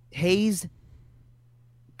 Hayes,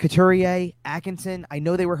 Couturier, Atkinson, I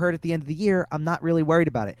know they were hurt at the end of the year. I'm not really worried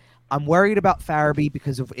about it. I'm worried about Farabee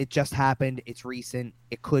because of it just happened. It's recent.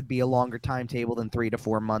 It could be a longer timetable than 3 to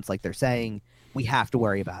 4 months, like they're saying. We have to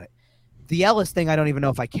worry about it. The Ellis thing, I don't even know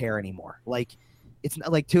if I care anymore. Like, it's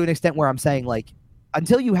like to an extent where I'm saying, like,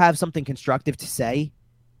 until you have something constructive to say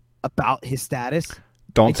about his status,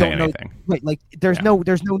 don't say anything. Right? Like, there's no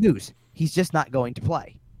news. He's just not going to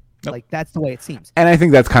play. Nope. Like, that's the way it seems. And I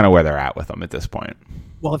think that's kind of where they're at with him at this point.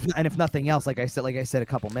 Well, if nothing else, like I said a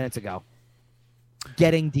couple minutes ago,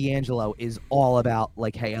 getting D'Angelo is all about,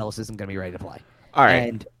 like, hey, Ellis isn't going to be ready to play. All right.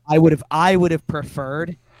 And I would have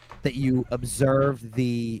preferred that you observed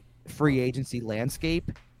the free agency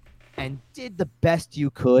landscape and did the best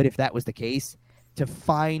you could, if that was the case, to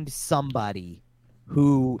find somebody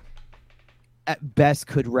who at best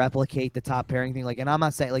could replicate the top pairing thing. Like, and I'm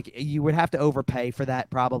not saying, like, you would have to overpay for that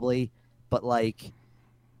probably, but, like,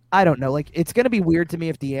 I don't know. Like, it's going to be weird to me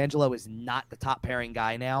if D'Angelo is not the top pairing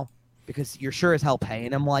guy now, because you're sure as hell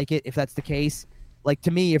paying him like it if that's the case. Like,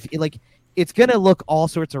 to me, if like, it's going to look all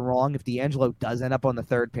sorts of wrong if D'Angelo does end up on the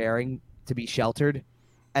third pairing to be sheltered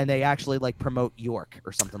and they actually, like, promote York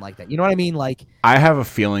or something like that. You know what I mean? Like, I have a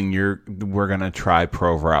feeling we're going to try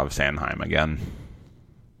Provorov Sanheim again.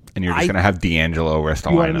 And you're just going to have D'Angelo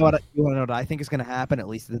Ristolainen. You want to know what I think is going to happen, at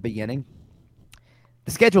least at the beginning?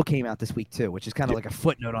 The schedule came out this week, too, which is kind of like a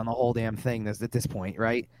footnote on the whole damn thing at this point,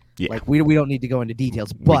 right? Yeah. Like, we don't need to go into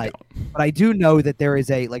details, but I do know that there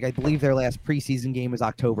is I believe their last preseason game is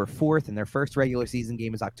October 4th, and their first regular season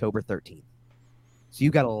game is October 13th. So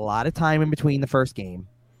you've got a lot of time in between the first game.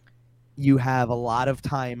 You have a lot of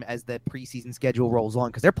time as the preseason schedule rolls on,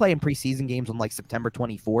 because they're playing preseason games on, like, September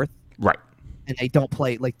 24th. Right. And they don't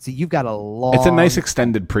play, like, so you've got a long... It's a nice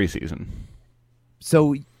extended preseason.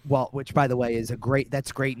 So, well, which, by the way, is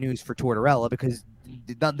that's great news for Tortorella, because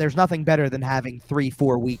there's nothing better than having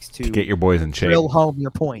 3-4 weeks to get your boys in shape, drill home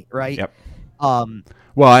your point, right? Yep.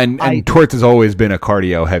 Well, and Torts has always been a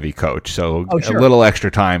cardio-heavy coach, so a little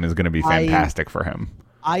extra time is going to be fantastic for him.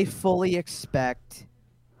 I fully expect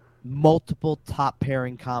multiple top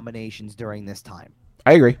pairing combinations during this time.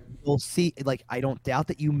 I agree. We'll see. Like, I don't doubt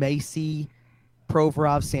that you may see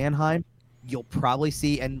Provorov Sanheim. You'll probably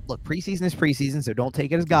see, and look, preseason is preseason, so don't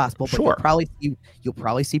take it as gospel. But sure. You'll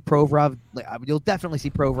probably see Provorov. You'll definitely see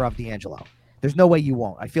Provorov D'Angelo. There's no way you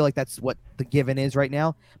won't. I feel like that's what the given is right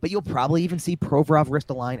now. But you'll probably even see Provorov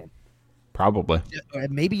Ristolainen. Probably.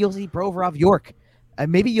 Maybe you'll see Provorov York.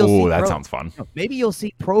 Maybe you'll see. That sounds fun. Maybe you'll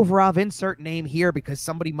see Provorov insert name here because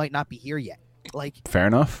somebody might not be here yet. Like, fair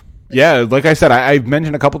enough. Yeah, like I said, I've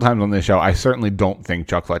mentioned a couple times on this show, I certainly don't think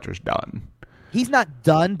Chuck Fletcher's done. He's not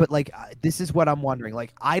done, but, like, this is what I'm wondering.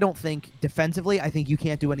 Like, I don't think defensively, I think you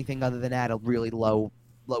can't do anything other than add a really low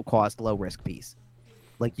cost, low risk piece.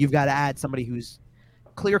 Like, you've got to add somebody who's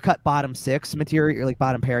clear cut bottom six material, or like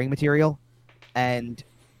bottom pairing material, and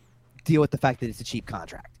deal with the fact that it's a cheap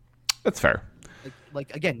contract. That's fair.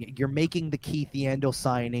 Like again, you're making the Keith Yandel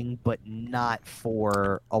signing, but not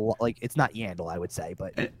for it's not Yandel, I would say.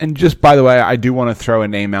 But and just by the way, I do want to throw a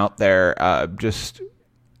name out there, just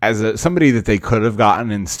as somebody that they could have gotten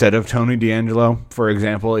instead of Tony D'Angelo, for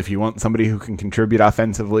example. If you want somebody who can contribute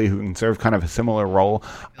offensively, who can serve kind of a similar role,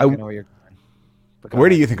 Where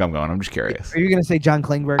do you think I'm going? I'm just curious. Are you going to say John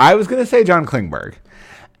Klingberg? I was going to say John Klingberg.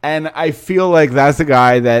 And I feel like that's the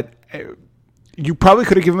guy that you probably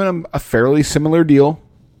could have given him a fairly similar deal.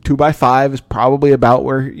 2x5 is probably about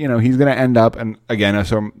where he's going to end up. And again,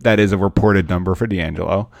 so that is a reported number for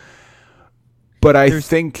D'Angelo. But I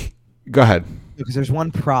think, go ahead. Because there's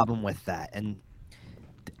one problem with that, and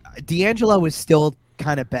D'Angelo is still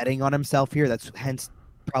kind of betting on himself here. That's hence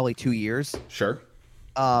probably 2 years. Sure.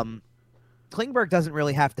 Klingberg doesn't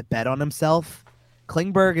really have to bet on himself.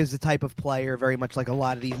 Klingberg is the type of player very much like a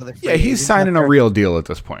lot of these other. Yeah, he's signing a real deal at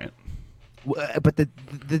this point. But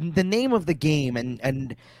the name of the game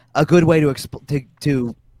and a good way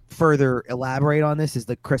to further elaborate on this is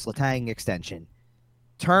the Chris Letang extension.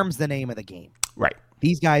 Term's the name of the game. Right.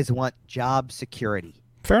 These guys want job security.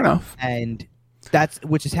 Fair enough. And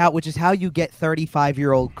which is how you get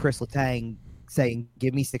 35-year-old Chris Letang saying,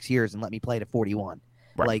 "Give me 6 years and let me play to 41."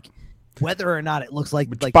 Right. Like whether or not it looks like.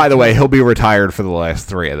 By the way, he'll be retired for the last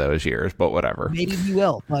 3 of those years, but whatever. Maybe he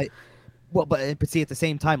will, but see, at the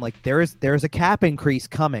same time, like there's a cap increase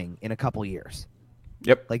coming in a couple years.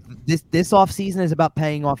 Yep. Like this offseason is about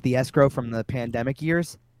paying off the escrow from the pandemic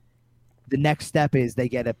years. The next step is they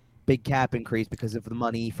get a big cap increase because of the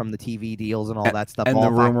money from the TV deals and all that stuff. And all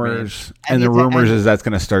the rumors is that's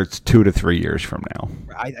going to start 2 to 3 years from now.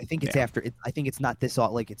 I think it's after. I think it's not this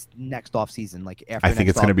like it's next off season. Like after. I think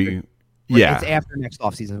it's going to be. Yeah, it's after next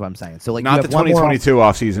offseason is what I'm saying. So like not the 2022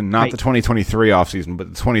 offseason, not the 2023 offseason, but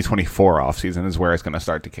the 2024 offseason is where it's going to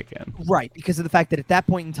start to kick in. Right, because of the fact that at that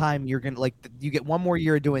point in time you're going to you get one more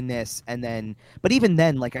year doing this, and then but even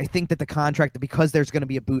then, like I think that the contract, because there's going to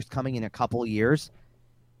be a boost coming in a couple of years,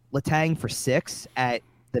 Letang for 6 at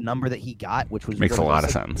the number that he got, which was makes a lot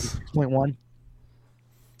of sense. 6.1.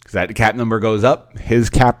 Because that cap number goes up, his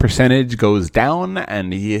cap percentage goes down,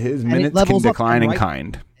 and his minutes can decline in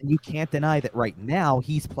kind. And you can't deny that right now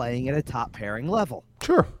he's playing at a top pairing level.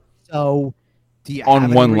 Sure. So, do you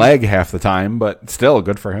on one leg half the time, but still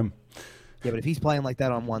good for him. Yeah, but if he's playing like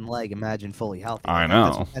that on one leg, imagine fully healthy. I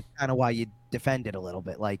know. That's kind of why you defend it a little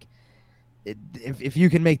bit. Like, if you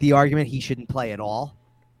can make the argument he shouldn't play at all,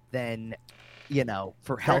 then,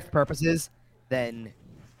 for health purposes, then,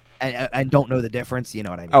 and don't know the difference, you know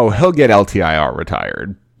what I mean? Oh, he'll get LTIR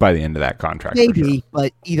retired by the end of that contract. Maybe, sure.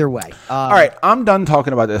 But either way. All right, I'm done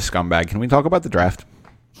talking about this scumbag. Can we talk about the draft?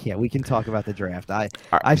 Yeah, we can talk about the draft.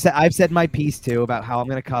 I've said my piece too about how I'm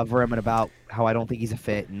going to cover him and about how I don't think he's a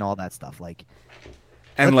fit and all that stuff. Like,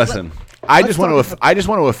 and listen, I just want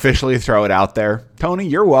to officially throw it out there, Tony.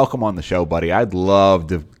 You're welcome on the show, buddy. I'd love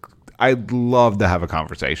to have a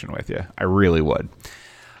conversation with you. I really would.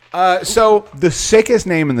 So the sickest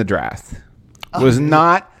name in the draft was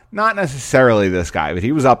not necessarily this guy, but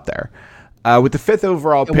he was up there with the 5th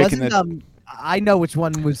overall pick. I know which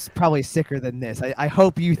one was probably sicker than this. I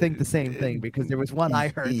hope you think the same thing, because there was one I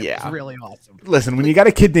heard that was really awesome. Listen, when you got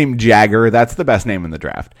a kid named Jagger, that's the best name in the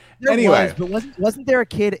draft. Anyway, but wasn't there a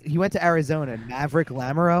kid? He went to Arizona, Maverick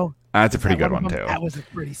Lamoureux. That's a pretty good one too. That was a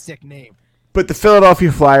pretty sick name. But the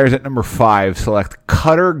Philadelphia Flyers at number 5 select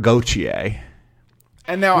Cutter Gauthier.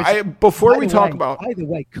 And now, by the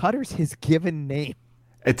way, Cutter's his given name.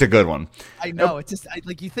 It's a good one. I know. It's just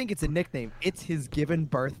you think it's a nickname. It's his given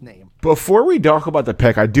birth name. Before we talk about the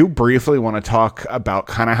pick, I do briefly want to talk about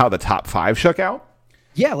kind of how the top 5 shook out.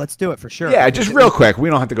 Yeah, let's do it for sure. Yeah, just real quick. We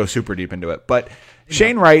don't have to go super deep into it. But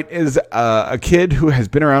Shane Wright is a kid who has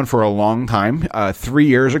been around for a long time. 3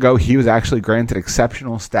 years ago, he was actually granted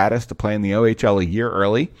exceptional status to play in the OHL a year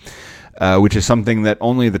early, which is something that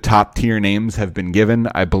only the top tier names have been given.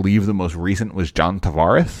 I believe the most recent was John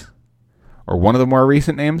Tavares, or one of the more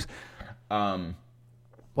recent names.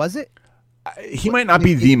 Was it? He might not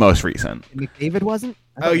be the most recent. McDavid wasn't?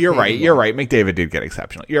 Oh, you're right. You're right. McDavid did get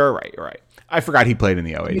exceptional. You're right. I forgot he played in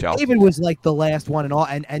the OHL. McDavid was like the last one and all,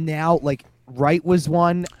 and now like Wright was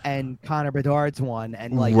one and Connor Bedard's one,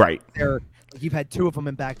 and like right. You've had 2 of them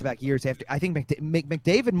in back-to-back years. After I think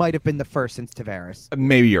McDavid might have been the first since Tavares.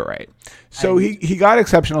 Maybe you're right. So he got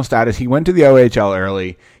exceptional status. He went to the OHL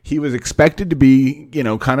early. He was expected to be,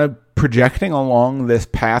 kind of projecting along this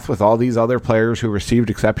path with all these other players who received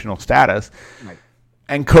exceptional status. Right.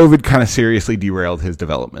 And COVID kind of seriously derailed his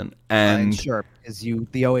development. And sure, because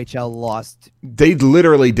the OHL lost. They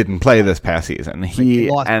literally didn't play this past season. He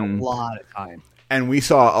lost a lot of time. And we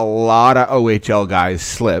saw a lot of OHL guys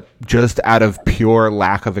slip just out of pure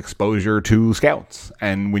lack of exposure to scouts.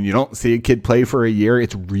 And when you don't see a kid play for a year,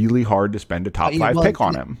 it's really hard to spend a top 5 pick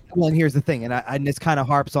on him. Well, and here's the thing, and this kind of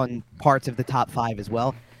harps on parts of the top 5 as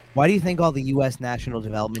well. Why do you think all the U.S. National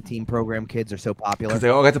Development Team program kids are so popular? Because they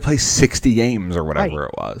all got to play 60 games or whatever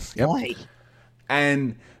it was. Yep. Why?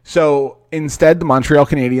 And so instead, the Montreal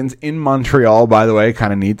Canadiens in Montreal, by the way,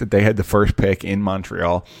 kind of neat that they had the first pick in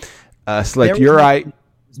Montreal. Select Uri.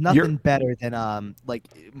 There's nothing better than like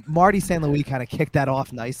Marty St. Louis kind of kicked that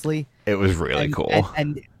off nicely. It was really cool.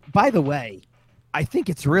 And by the way, I think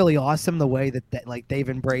it's really awesome the way that like they've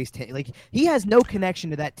embraced him. Like he has no connection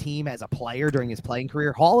to that team as a player during his playing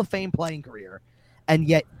career, Hall of Fame playing career, and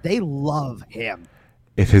yet they love him.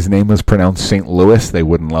 If his name was pronounced St. Louis, they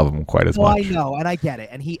wouldn't love him quite as much. I know, and I get it.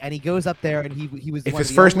 And he goes up there, and he was. If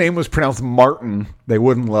his first name was pronounced Martin, they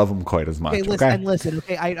wouldn't love him quite as much. Okay, listen.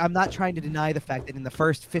 Okay, I'm not trying to deny the fact that in the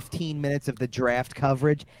first 15 minutes of the draft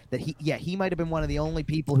coverage, that he might have been one of the only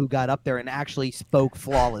people who got up there and actually spoke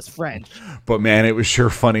flawless French. But man, it was sure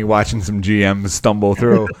funny watching some GMs stumble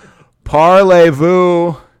through.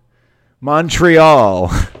 Parlez-vous,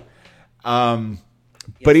 Montreal.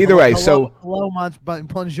 But either way, hello,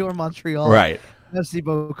 bonjour, Montreal. Right. Merci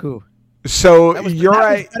beaucoup. So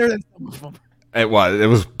Uri, better than some of them. It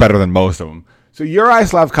was better than most of them. So Uri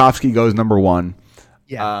Slafkovsky goes number 1.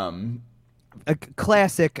 Yeah. A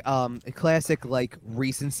classic like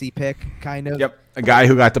recency pick kind of. Yep. A guy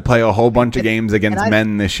who got to play a whole bunch of games against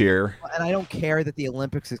men this year. And I don't care that the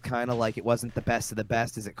Olympics is kind of like it wasn't the best of the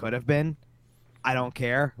best as it could have been. I don't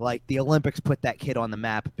care. Like the Olympics put that kid on the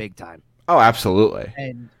map big time. Oh, absolutely.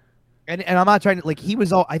 And I'm not trying to like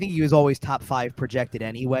I think he was always top 5 projected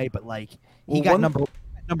anyway, but like he got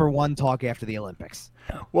number 1 talk after the Olympics.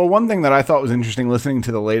 Well, one thing that I thought was interesting listening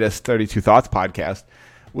to the latest 32 Thoughts podcast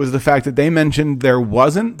was the fact that they mentioned there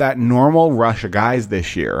wasn't that normal rush of guys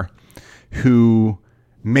this year who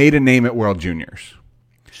made a name at World Juniors.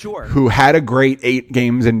 Sure. Who had a great 8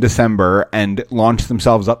 games in December and launched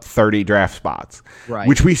themselves up 30 draft spots. Right.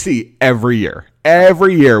 Which we see every year.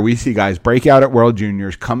 Every year we see guys break out at World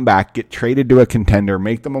Juniors, come back, get traded to a contender,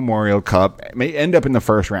 make the Memorial Cup, may end up in the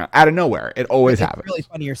first round. Out of nowhere. It always happens. It's really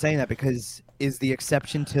funny you're saying that because is the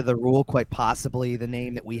exception to the rule quite possibly the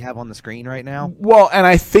name that we have on the screen right now? Well, and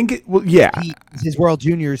I think his World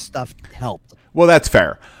Juniors stuff helped. Well, that's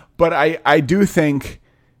fair. But I do think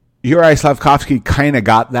Uri Slafkovsky kind of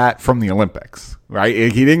got that from the Olympics, right?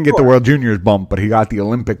 He didn't get the World Juniors bump, but he got the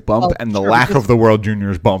Olympic bump, and the lack of the World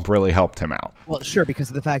Juniors bump really helped him out. Well, sure, because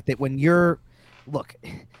of the fact that when look,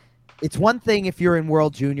 it's one thing if you're in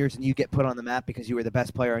World Juniors and you get put on the map because you were the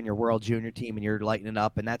best player on your World Junior team and you're lighting it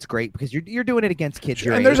up, and that's great because you're doing it against kids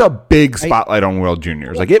your age. And there's a big spotlight on World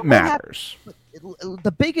Juniors. Like, it matters.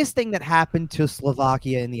 The biggest thing that happened to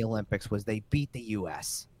Slovakia in the Olympics was they beat the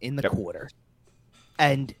U.S. in the quarter.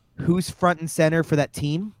 And who's front and center for that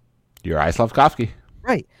team? Uri Slafkovsky.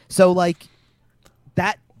 Right. So, like,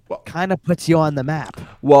 that kind of puts you on the map.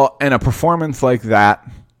 Well, and a performance like that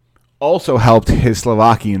also helped his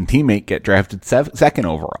Slovakian teammate get drafted second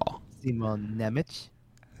overall. Simon Nemec.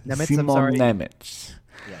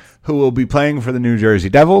 Yes. Who will be playing for the New Jersey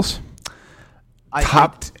Devils.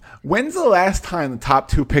 When's the last time the top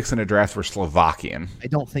 2 picks in a draft were Slovakian? I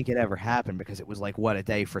don't think it ever happened because it was like, what a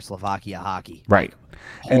day for Slovakia hockey. Right.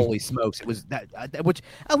 Holy smokes. It was that, which,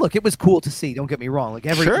 look, it was cool to see. Don't get me wrong. Like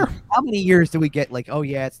how many years do we get like, oh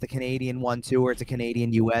yeah, it's the Canadian 1-2 or it's a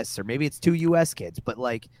Canadian US or maybe it's 2 US kids, but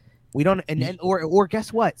like we don't, or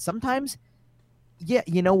guess what? Sometimes, yeah,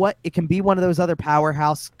 you know what? It can be one of those other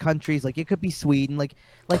powerhouse countries. Like it could be Sweden. Like,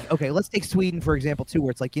 okay, let's take Sweden, for example, too,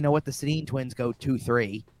 where it's like, you know what? The Sedin twins go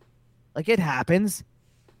 2-3. Like, it happens.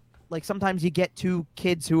 Like, sometimes you get 2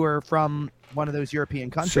 kids who are from one of those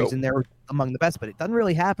European countries, and they're among the best, but it doesn't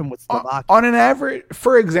really happen with Slovakia. On an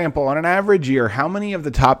average year, how many of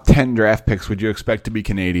the top 10 draft picks would you expect to be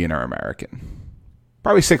Canadian or American?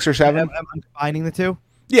 Probably 6 or 7. I'm combining the 2?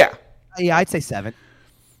 Yeah. Yeah, I'd say 7.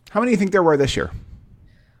 How many do you think there were this year?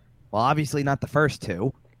 Well, obviously not the first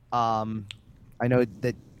 2. I know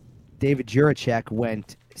that David Juracek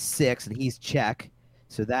went 6, and he's Czech.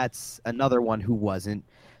 So that's another one who wasn't.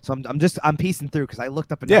 So I'm piecing through because I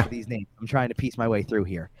looked up enough of these names. I'm trying to piece my way through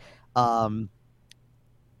here. Obviously,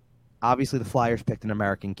 the Flyers picked an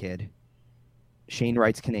American kid. Shane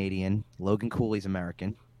Wright's Canadian. Logan Cooley's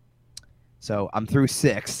American. So I'm through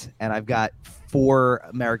 6, and I've got 4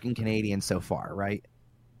 American Canadians so far, right?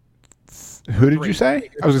 Who did you say?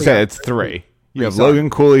 I was going to say it's 3. You have Logan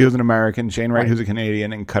Cooley, who's an American, Shane Wright, who's a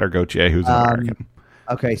Canadian, and Cutter Gauthier, who's an American.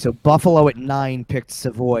 Okay, so Buffalo at 9 picked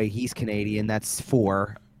Savoy. He's Canadian. That's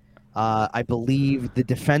 4. I believe the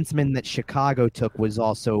defenseman that Chicago took was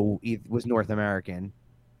North American.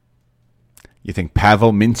 You think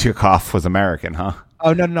Pavel Mintyukov was American, huh?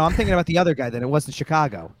 Oh, no. I'm thinking about the other guy then. It wasn't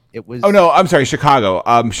Chicago. It was... Oh, no, I'm sorry, Chicago.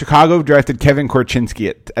 Chicago drafted Kevin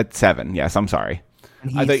Korchinski at 7. Yes, I'm sorry.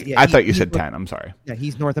 I thought you said 10. I'm sorry. Yeah,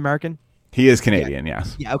 he's North American? He is Canadian,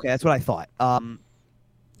 yes. Yeah, okay, that's what I thought.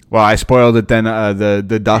 Well, I spoiled it then.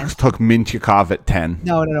 The Ducks took Mintyukov at 10.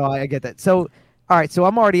 No, I get that. So, all right, so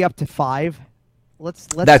I'm already up to 5. Let's.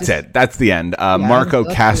 That's it. That's the end. Marco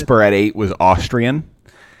Kasper at 8 was Austrian.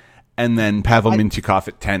 And then Pavel Mintyukov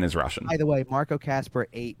at 10 is Russian. By the way, Marco Kasper at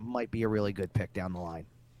 8 might be a really good pick down the line.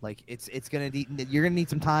 Like it's gonna need, you're gonna need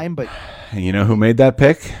some time, but you know who made that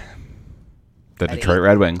pick? The Detroit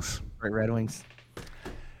Red Wings. Detroit Red Wings.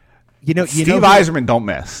 Steve Yzerman don't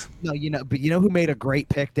miss. No, but you know who made a great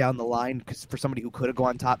pick down the line because for somebody who could have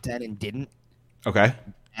gone top 10 and didn't? Okay.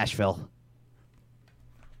 Nashville.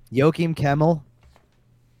 Joachim Kemmel.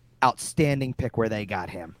 Outstanding pick where they got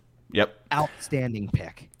him. Yep. Outstanding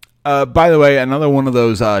pick. By the way, another one of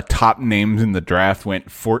those top names in the draft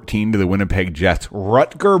went 14 to the Winnipeg Jets.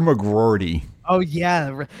 Rutger McGroarty. Oh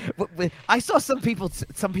yeah, I saw some people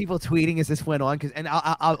tweeting as this went on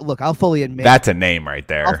I'll fully admit that's a name right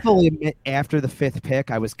there. I'll fully admit after the 5th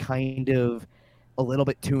pick, I was kind of a little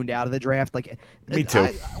bit tuned out of the draft. Like me too.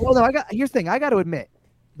 Here's the thing. I got to admit,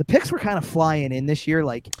 the picks were kind of flying in this year.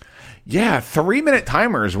 Like, yeah, 3-minute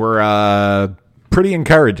timers were pretty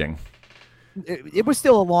encouraging. It was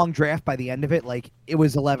still a long draft by the end of it. Like it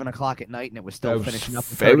was 11 o'clock at night, and it was still finishing up.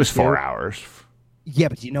 It was 4 hours. Yeah,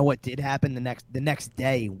 but you know what did happen? The next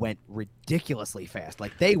day went ridiculously fast.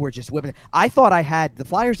 Like they were just whipping. I thought the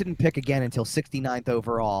Flyers didn't pick again until 69th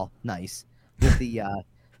overall. Nice with the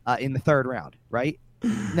in the 3rd round, right?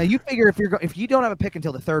 Now you figure if you don't have a pick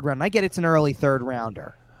until the 3rd round, and I get it's an early 3rd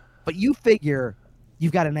rounder, but you figure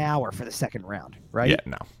you've got an hour for the 2nd round, right?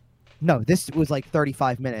 Yeah, no, this was like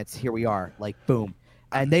 35 minutes. Here we are, like boom,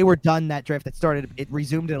 and they were done. That draft that started, it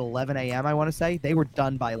resumed at 11 a.m. I want to say they were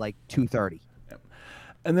done by like 2:30.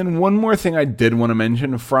 And then one more thing I did want to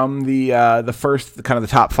mention from the first kind of the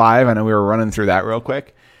top 5. I know we were running through that real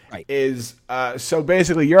quick. Right. Is so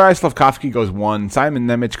basically Juraj Slafkovsky goes 1, Simon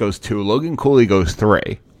Nemec goes 2, Logan Cooley goes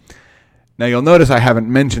 3. Now you'll notice I haven't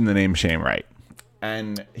mentioned the name Shane Wright,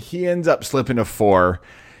 and he ends up slipping to 4.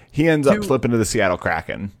 He ends up slipping to the Seattle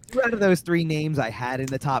Kraken. 2 out of those 3 names I had in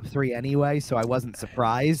the top 3 anyway, so I wasn't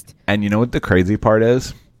surprised. And you know what the crazy part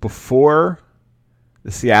is? Before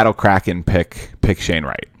the Seattle Kraken pick Shane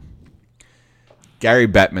Wright, Gary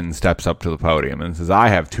Bettman steps up to the podium and says, I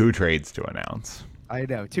have 2 trades to announce. I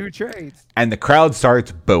know, 2 trades. And the crowd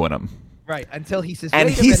starts booing him. Right, until he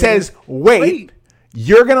says, wait,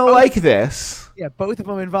 you're going to like this. Yeah, both of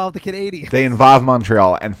them involve the Canadiens. They involve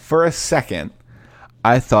Montreal. And for a second,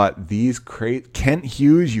 I thought, Kent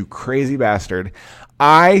Hughes, you crazy bastard.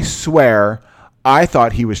 I swear, I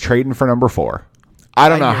thought he was trading for number 4. I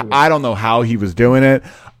don't know how he was doing it.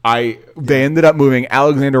 They ended up moving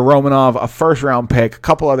Alexander Romanov, a 1st-round pick, a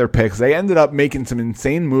couple other picks. They ended up making some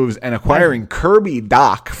insane moves and acquiring Kirby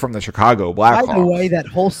Dach from the Chicago Blackhawks. By the way, that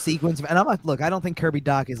whole sequence of, and I'm not, look, I don't think Kirby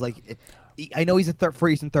Dach is like, I know he's a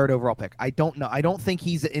 3rd overall pick. I don't know. I don't think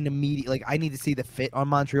he's an immediate, like, I need to see the fit on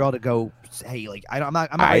Montreal to go, hey, like,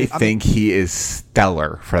 I think he is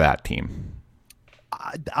stellar for that team.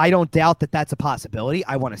 I don't doubt that that's a possibility.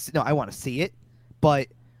 I want to see it. But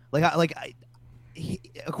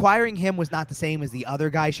acquiring him was not the same as the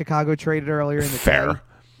other guy Chicago traded earlier in the day.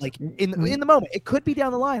 Like in the moment, it could be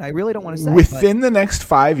down the line. I really don't want to say. Within the next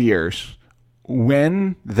 5 years,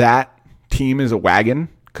 when that team is a wagon,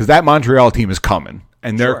 because that Montreal team is coming,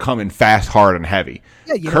 and they're coming fast, hard, and heavy.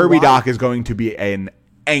 Yeah, Kirby Dach is going to be an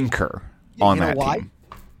anchor on that team.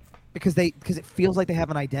 Because it feels like they have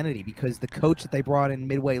an identity, because the coach that they brought in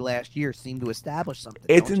midway last year seemed to establish something.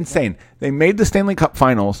 It's insane. They made the Stanley Cup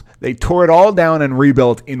Finals. They tore it all down and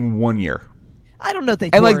rebuilt in 1 year. I don't know if they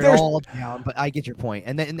tore it all down, but I get your point.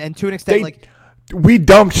 And to an extent, we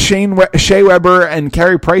dumped Shea Weber, and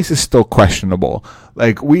Carey Price is still questionable.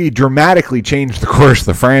 Like, we dramatically changed the course of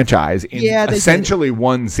the franchise in essentially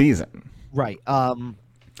 1 season. Right.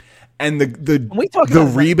 And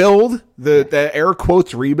the rebuild, the air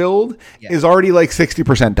quotes rebuild, is already like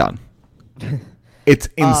 60% done. It's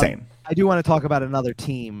insane. I do want to talk about another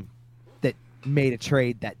team that made a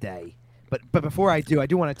trade that day. But before I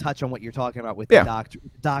do want to touch on what you're talking about with the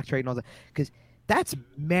Doc trade and all that. Because that's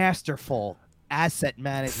masterful asset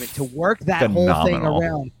management to work that whole thing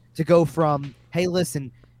around to go from, hey,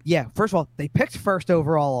 listen, first of all, they picked 1st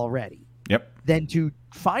overall already. Yep. Then to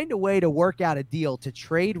find a way to work out a deal to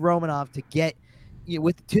trade Romanov to get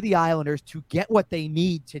to the Islanders to get what they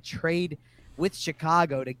need to trade with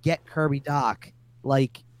Chicago to get Kirby Dach.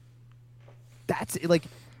 Like, that's like,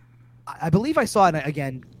 I believe I saw it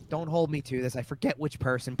again. Don't hold me to this. I forget which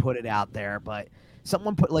person put it out there, but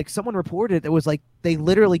someone reported it was like They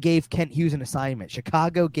literally gave Kent Hughes an assignment.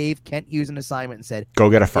 Chicago gave Kent Hughes an assignment and said, "Go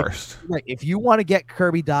get it first." If you want to get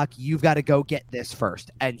Kirby Doc, you've got to go get this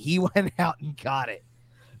first. And he went out and got it.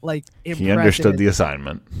 Like, impressive. He understood the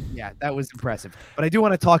assignment. Yeah, that was impressive. But I do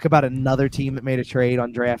want to talk about another team that made a trade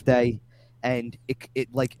on draft day, and it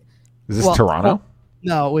like. Is this Toronto?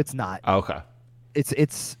 No, it's not. Oh, okay.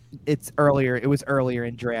 It's earlier. It was earlier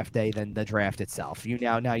in draft day than the draft itself.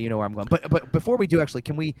 Now you know where I'm going. But before we do, actually,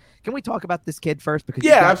 can we talk about this kid first? Because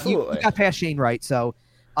absolutely. You got past Shane Wright, so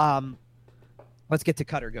let's get to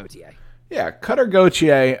Cutter Gauthier. Yeah, Cutter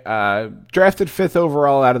Gauthier, drafted 5th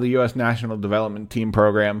overall out of the U.S. National Development Team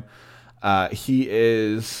program. He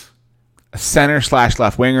is a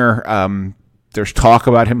center/left winger. There's talk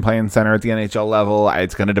about him playing center at the NHL level.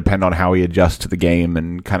 It's going to depend on how he adjusts to the game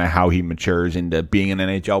and kind of how he matures into being an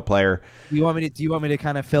NHL player. Do you want me to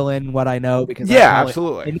kind of fill in what I know? Because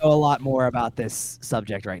absolutely. I know a lot more about this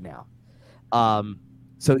subject right now.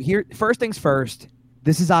 So here, first things first,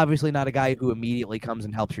 this is obviously not a guy who immediately comes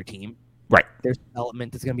and helps your team. Right. There's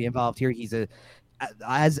development that's going to be involved here. He's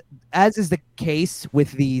as is the case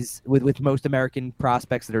with with most American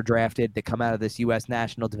prospects that are drafted that come out of this U.S.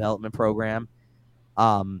 National Development Program.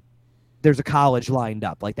 There's a college lined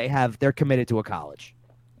up. Like they're committed to a college.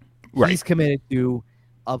 Right. He's committed to,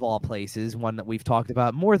 of all places, one that we've talked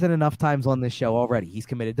about more than enough times on this show already. He's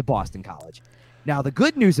committed to Boston College. Now, the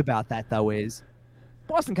good news about that, though, is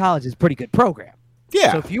Boston College is a pretty good program.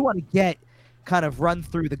 Yeah. So if you want to kind of run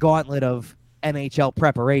through the gauntlet of NHL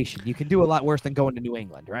preparation, you can do a lot worse than going to New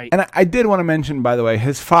England, right? And I did want to mention, by the way,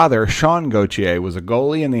 his father, Sean Gauthier, was a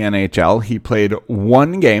goalie in the NHL. He played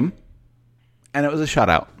one game, and it was a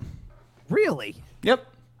shutout. Really? Yep.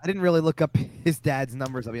 I didn't really look up his dad's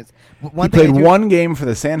numbers. He played one game for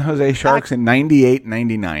the San Jose Sharks in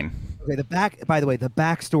 98-99. Okay, by the way, the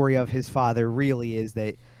backstory of his father really is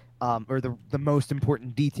that, or the most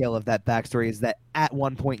important detail of that backstory is that at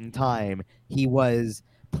one point in time, he was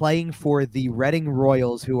playing for the Reading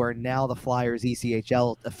Royals, who are now the Flyers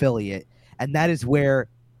ECHL affiliate, and that is where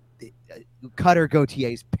Cutter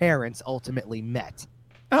Gauthier's parents ultimately met.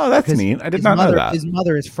 Oh, that's neat. I did not know that. His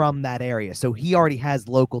mother is from that area, so he already has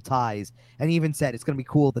local ties, and he even said it's going to be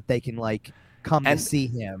cool that they can come to see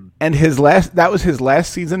him. And that was his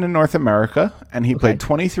last season in North America, and he played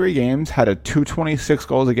 23 games, had a 226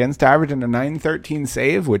 goals against average and a 913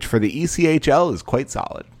 save, which for the ECHL is quite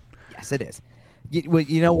solid. Yes, it is.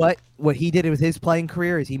 You know what? What he did with his playing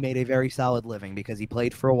career is he made a very solid living because he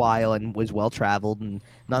played for a while and was well traveled and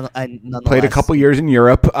nonetheless played a couple years in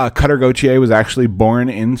Europe. Cutter Gauthier was actually born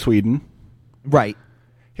in Sweden. Right.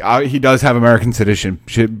 He does have American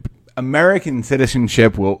citizenship. American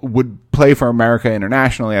citizenship would play for America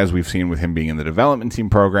internationally, as we've seen with him being in the development team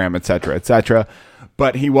program, et cetera, et cetera.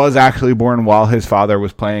 But he was actually born while his father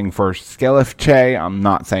was playing for Skellefteå. I'm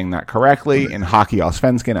not saying that correctly, in Hockey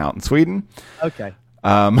Allsvenskan out in Sweden. Okay.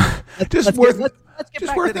 Just worth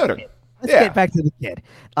noting. Let's get back to the kid.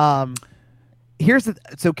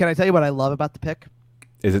 So can I tell you what I love about the pick?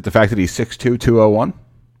 Is it the fact that he's 6'2", 201?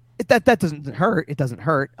 That doesn't hurt. It doesn't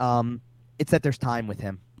hurt. It's that there's time with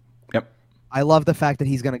him. Yep. I love the fact that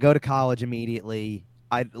he's going to go to college immediately.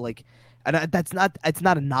 It's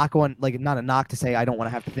not a knock not a knock to say I don't want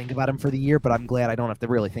to have to think about him for the year, but I'm glad I don't have to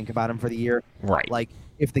really think about him for the year. Right. Like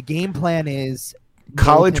if the game plan is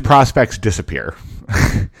college prospects disappear.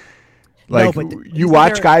 You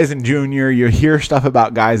watch guys in junior, you hear stuff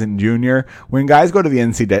about guys in junior. When guys go to the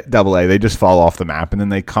NCAA, they just fall off the map, and then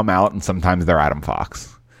they come out, and sometimes they're Adam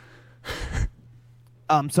Fox.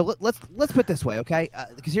 So let's put it this way, okay?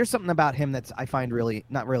 Because here's something about him that's I find really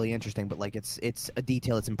not really interesting, but it's a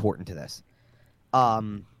detail that's important to this.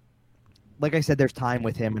 Like I said, there's time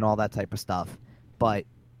with him and all that type of stuff, but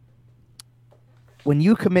when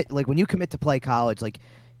you commit to play college,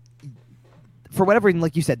 for whatever reason,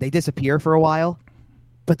 like you said, they disappear for a while,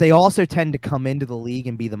 but they also tend to come into the league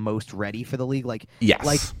and be the most ready for the league.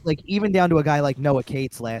 Yes. Even down to a guy like Noah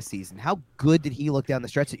Cates last season. How good did he look down the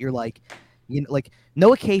stretch that you're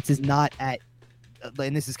Noah Cates is not at,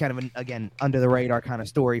 and this is kind of an, again, under the radar kind of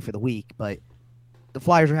story for the week, but the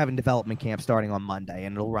Flyers are having development camp starting on Monday,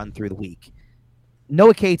 and it'll run through the week.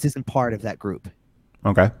 Noah Cates isn't part of that group.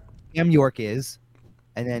 Okay. Cam York is,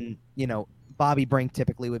 and then, Bobby Brink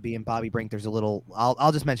typically would be, and Bobby Brink, there's a little,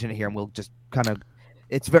 I'll just mention it here, and we'll just kind of,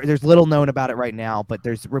 there's little known about it right now, but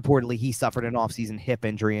there's reportedly he suffered an off-season hip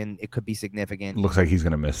injury, and it could be significant. Looks like he's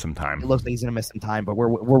going to miss some time. It looks like he's going to miss some time, but we're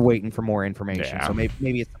waiting for more information. Yeah. So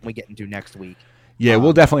maybe it's something we get into next week. Yeah,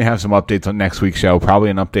 we'll definitely have some updates on next week's show. Probably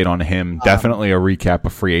an update on him. Definitely a recap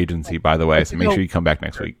of free agency, by the way. So make sure you come back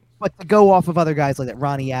next week. But to go off of other guys like that,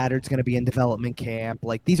 Ronnie Adder's going to be in development camp.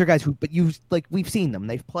 Like these are guys who, but we've seen them.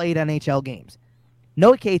 They've played NHL games.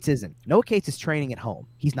 Noah Cates isn't. Noah Cates is training at home.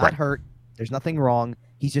 He's not hurt. There's nothing wrong.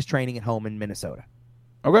 He's just training at home in Minnesota.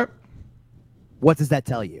 Okay. What does that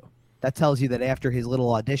tell you? That tells you that after his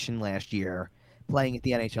little audition last year, playing at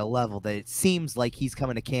the NHL level, that it seems like he's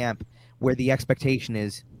coming to camp where the expectation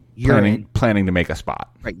is planning to make a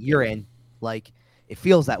spot. Right, you're in. Like, it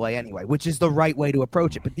feels that way anyway, which is the right way to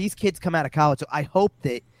approach it. But these kids come out of college, so I hope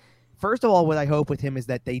that, first of all, what I hope with him is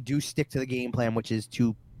that they do stick to the game plan, which is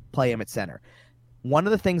to play him at center. One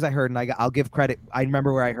of the things I heard, and I'll give credit, I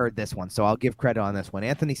remember where I heard this one, so I'll give credit on this one.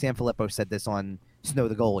 Anthony Sanfilippo said this on Snow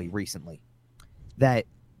the Goalie recently, that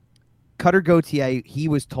Cutter Gauthier, he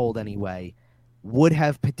was told anyway, would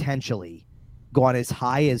have potentially gone as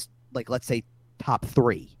high as, like, let's say, top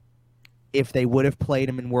 3 if they would have played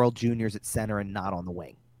him in World Juniors at center and not on the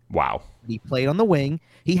wing. Wow. He played on the wing.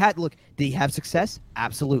 Did he have success?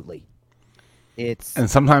 Absolutely. And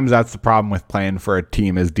sometimes that's the problem with playing for a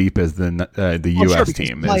team as deep as the U.S.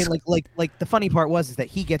 team is. Like the funny part is that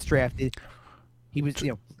he gets drafted. He was,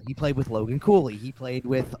 he played with Logan Cooley. He played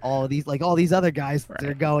with all these other guys that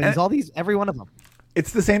are going. Every one of them.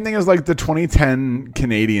 It's the same thing as like the 2010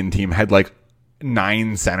 Canadian team had like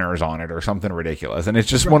 9 centers on it or something ridiculous. And it's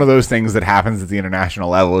just one of those things that happens at the international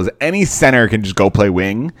level is any center can just go play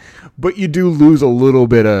wing, but you do lose a little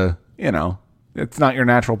bit of, it's not your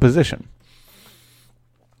natural position.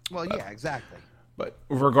 Well, yeah, exactly. But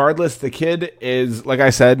regardless, the kid is, like I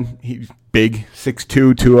said, he's big,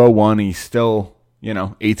 6'2", 201. He's still,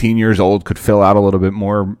 18 years old, could fill out a little bit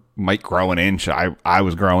more, might grow an inch. I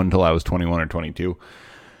was growing until I was 21 or 22.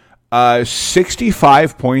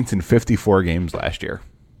 65 points in 54 games last year.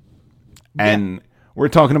 And we're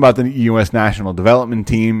talking about the U.S. national development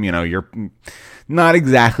team. You're not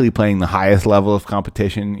exactly playing the highest level of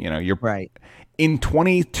competition. You're right. In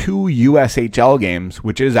 22 USHL games,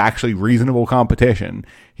 which is actually reasonable competition,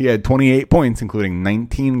 he had 28 points, including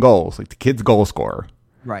 19 goals. Like the kid's goal scorer.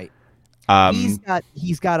 Right.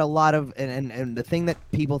 He's got a lot of and the thing that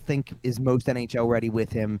people think is most NHL ready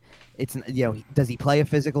with him, it's does he play a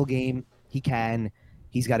physical game? He can.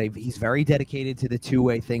 He's very dedicated to the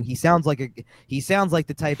two-way thing. He sounds like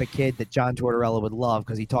the type of kid that John Tortorella would love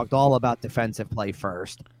because he talked all about defensive play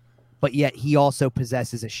first. But yet he also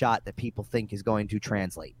possesses a shot that people think is going to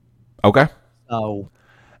translate. Okay. So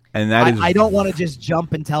and that is I don't want to just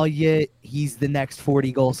jump and tell you he's the next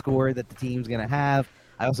 40 goal scorer that the team's going to have.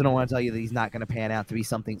 I also don't want to tell you that he's not going to pan out to be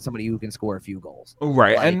somebody who can score a few goals.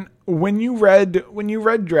 Right. And when you read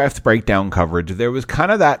draft breakdown coverage, there was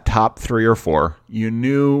kind of that top 3 or 4. You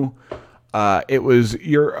knew it was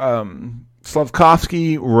your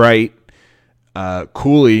Slavkovsky, Wright,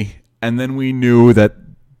 Cooley, and then we knew that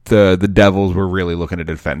the Devils were really looking at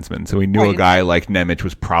defensemen. So we knew a guy like Nemec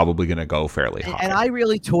was probably going to go fairly high. And I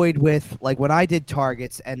really toyed with, like, when I did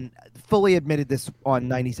targets, and fully admitted this on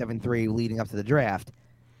 97.3 leading up to the draft,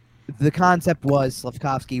 the concept was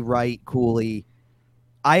Slavkovsky, Wright, Cooley.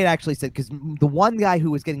 I had actually said, because the one guy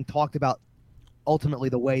who was getting talked about ultimately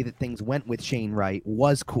the way that things went with Shane Wright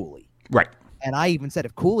was Cooley. Right. And I even said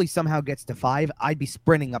if Cooley somehow gets to 5, I'd be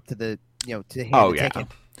sprinting up to the, to hand the ticket.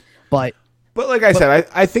 But like I said,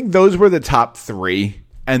 I think those were the top 3.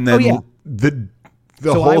 And then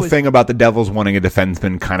the whole thing about the Devils wanting a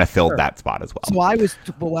defenseman kind of filled that spot as well. So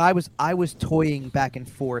I was toying back and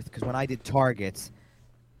forth because when I did targets,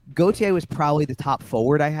 Gauthier was probably the top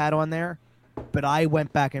forward I had on there, but I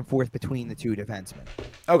went back and forth between the 2 defensemen.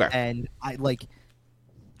 Okay. And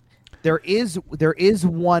there is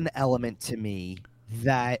one element to me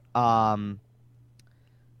that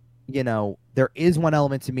there is one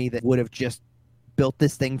element to me that would have just built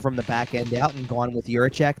this thing from the back end out and gone with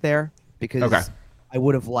Juracek there because I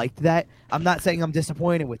would have liked that. I'm not saying I'm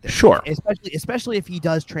disappointed with it. Sure. Especially if he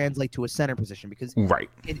does translate to a center position because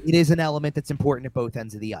it is an element that's important at both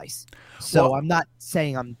ends of the ice. So I'm not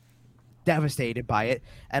saying I'm devastated by it.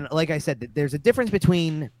 And like I said, there's a difference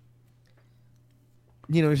between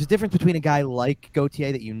a guy like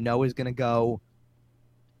Gauthier that is going to go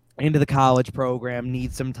into the college program,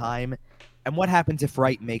 needs some time, and what happens if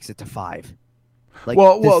Wright makes it to 5?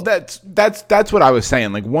 That's what I was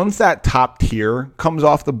saying. Like once that top tier comes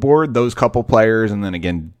off the board, those couple players, and then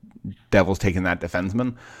again, Devils taking that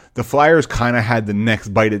defenseman, the Flyers kind of had the next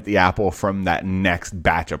bite at the apple from that next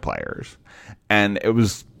batch of players, and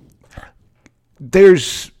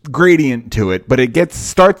there's gradient to it, but it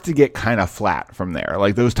starts to get kind of flat from there.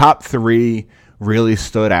 Like those top 3 really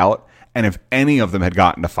stood out. And if any of them had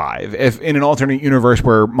gotten to 5, if in an alternate universe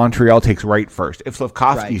where Montreal takes Wright first, if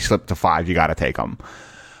Slavkovsky slipped to 5, you got to take him.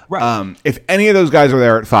 Right. If any of those guys were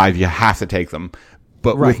there at 5, you have to take them.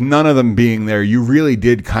 But Right. with none of them being there, you really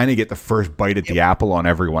did kind of get the first bite at the apple on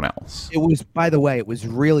everyone else. It was, by the way, it was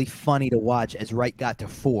really funny to watch as Wright got to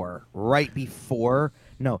 4 right before.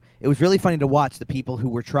 No, it was really funny to watch the people who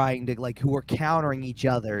were trying to, like, who were countering each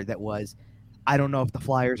other. That was, I don't know if the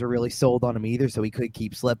Flyers are really sold on him either, so he could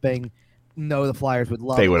keep slipping. No, the Flyers would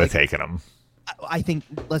love. They would have taken him. I think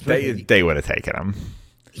They would have taken him.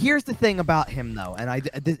 Here's the thing about him, though, and I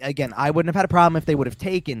wouldn't have had a problem if they would have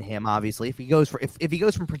taken him. Obviously, if he goes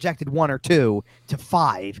from projected 1 or 2 to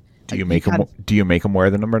 5, do you make him wear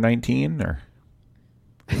the number 19 or?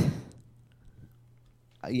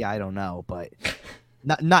 Yeah, I don't know, but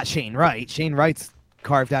not Shane Wright. Shane Wright's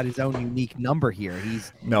carved out his own unique number here.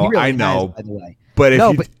 I know. By the way. But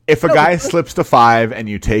if a guy slips to 5 and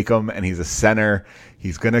you take him and he's a center,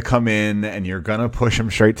 he's going to come in and you're going to push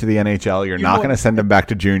him straight to the NHL. You're not going to send him back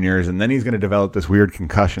to juniors, and then he's going to develop this weird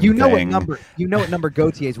concussion thing. What number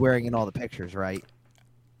Gautier's wearing in all the pictures, right?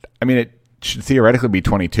 I mean, it should theoretically be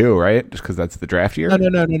 22, right? Just because that's the draft year?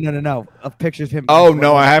 No. Of pictures of him. Oh,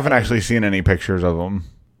 no, I haven't actually seen any pictures of him.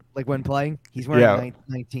 Like when playing? He's wearing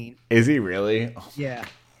 19. Is he really? Yeah.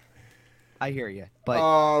 I hear you,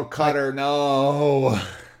 but Cutter, no.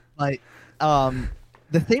 But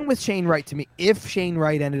the thing with Shane Wright, to me, if Shane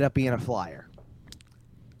Wright ended up being a Flyer,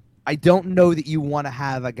 I don't know that you want to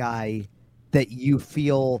have a guy that you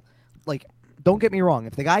feel like. Don't get me wrong.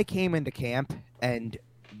 If the guy came into camp and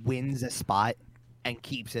wins a spot and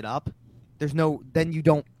keeps it up, there's no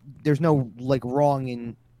like wrong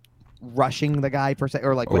in rushing the guy per se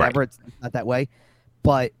or like whatever. Right. It's not that way,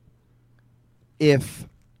 but if.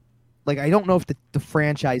 Like, I don't know if the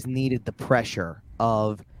franchise needed the pressure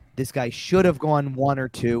of this guy should have gone 1 or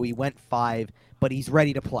 2. He went 5, but he's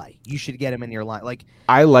ready to play. You should get him in your line. Like,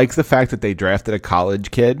 I like the fact that they drafted a college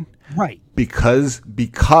kid, right? Because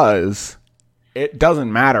it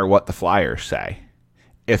doesn't matter what the Flyers say.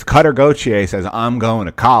 If Cutter Gauthier says I'm going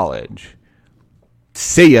to college,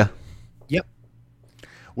 see ya.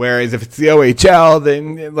 Whereas if it's the OHL,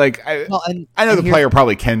 then I know the player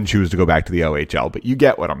probably can choose to go back to the OHL, but you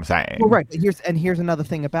get what I'm saying. Well, right. But here's another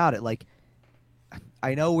thing about it. Like,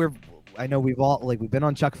 I know we've been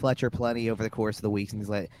on Chuck Fletcher plenty over the course of the weeks, and he's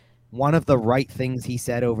like, one of the right things he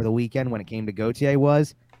said over the weekend when it came to Gauthier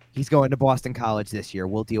was he's going to Boston College this year.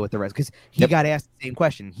 We'll deal with the rest because he got asked the same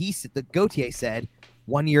question. Gauthier said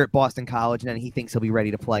 1 year at Boston College, and then he thinks he'll be ready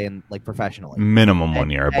to play in professionally. Minimum 1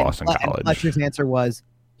 year at Boston College. And Fletcher's answer was,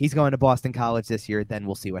 he's going to Boston College this year, then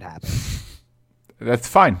we'll see what happens. That's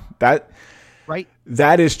fine. That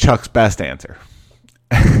is Chuck's best answer.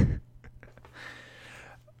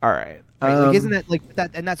 All right. Like, isn't it like that?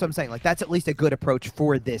 And that's what I'm saying. Like, that's at least a good approach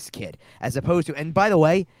for this kid, as opposed to. And by the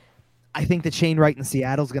way, I think that Shane Wright in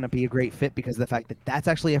Seattle is going to be a great fit because of the fact that that's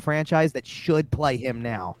actually a franchise that should play him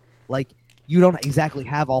now. Like, you don't exactly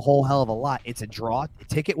have a whole hell of a lot. It's a draw.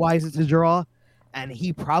 Ticket-wise, it's a draw. And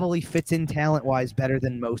he probably fits in talent-wise better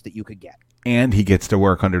than most that you could get. And he gets to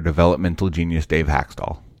work under developmental genius Dave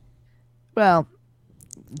Haxtell. Well,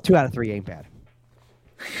 2 out of 3 ain't bad.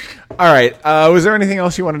 All right. Was there anything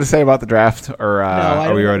else you wanted to say about the draft, or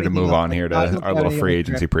are we ready to move on here to our little free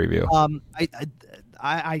agency preview?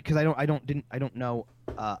 Because I don't know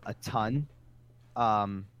a ton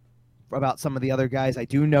about some of the other guys. I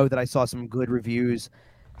do know that I saw some good reviews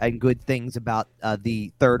and good things about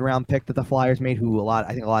the 3rd round pick that the Flyers made, who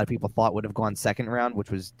I think a lot of people thought would have gone 2nd round,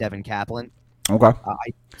 which was Devin Kaplan. Okay.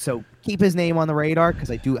 So keep his name on the radar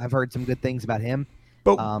because I've heard some good things about him.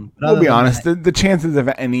 But we'll be honest, the chances of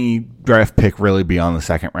any draft pick really beyond the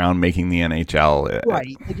 2nd round making the NHL,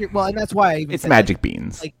 right? And that's why it's magic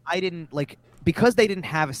beans. Like, I didn't because they didn't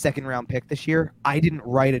have a 2nd round pick this year. I didn't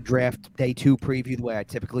write a draft day 2 preview the way I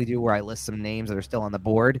typically do, where I list some names that are still on the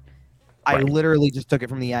board. I literally just took it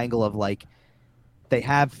from the angle of like they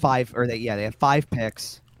have 5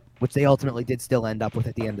 picks, which they ultimately did still end up with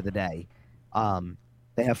at the end of the day.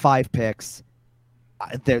 They have 5 picks.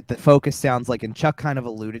 The focus sounds like, and Chuck kind of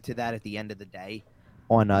alluded to that at the end of the day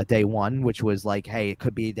on day 1, which was like, hey, it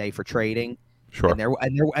could be a day for trading. Sure.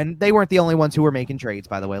 And they weren't the only ones who were making trades,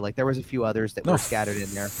 by the way. Like, there was a few others that were scattered in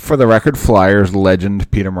there. For the record, Flyers legend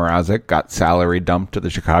Peter Mrazek got salary dumped to the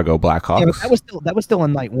Chicago Blackhawks. Yeah, but that was still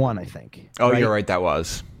on night 1, I think. Oh, right? You're right. That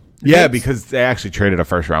was. Yeah, because they actually traded a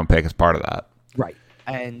 1st round pick as part of that. Right.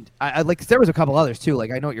 And I like there was a couple others too.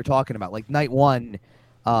 Like, I know what you're talking about. Like night 1,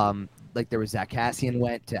 like there was Zach Cassian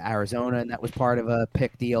went to Arizona, and that was part of a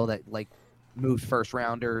pick deal that like moved 1st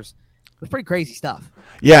rounders. It was pretty crazy stuff.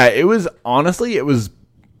 Yeah, it was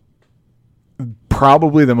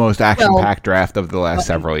probably the most action-packed draft of the last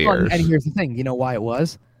several years. And here's the thing, you know why it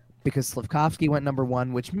was? because Slavkovsky went number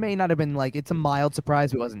 1, which may not have been like, it's a mild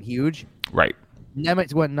surprise. It wasn't huge. Right.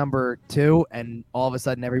 Nemec went number 2, and all of a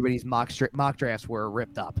sudden everybody's mock drafts were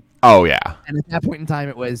ripped up. Oh, yeah. And at that point in time,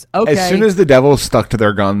 it was, okay. As soon as the Devils stuck to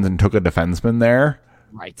their guns and took a defenseman there,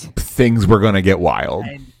 right, things were going to get wild.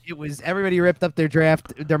 And it was, everybody ripped up their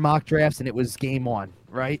mock drafts, and it was game on,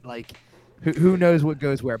 right? Like, who knows what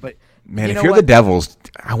goes where. But man, if you're the Devils,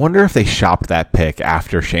 I wonder if they shopped that pick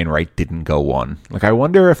after Shane Wright didn't go 1. Like, I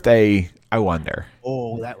wonder.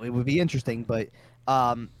 Oh, it would be interesting. But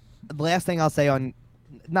the last thing I'll say on,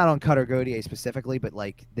 not on Cutter Gauthier specifically, but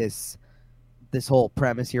like this whole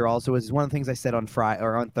premise here also is one of the things I said on Friday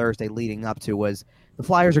or on Thursday leading up to was the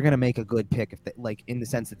Flyers are going to make a good pick if they, like, in the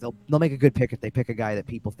sense that they'll make a good pick if they pick a guy that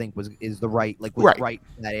people think is the right, like, was right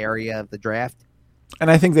in that area of the draft. And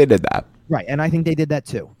I think they did that. Right, and I think they did that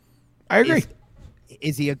too. I agree.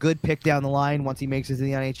 Is he a good pick down the line once he makes it to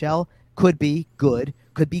the NHL? Could be good.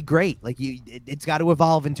 Could be great. Like, it's got to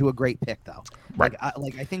evolve into a great pick, though. Right.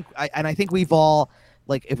 I think we've all,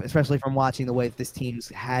 like, especially from watching the way that this team's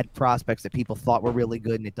had prospects that people thought were really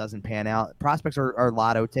good and it doesn't pan out. Prospects are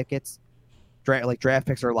lotto tickets. Draft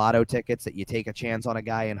picks are lotto tickets that you take a chance on a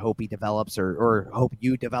guy and hope he develops or hope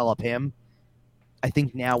you develop him. I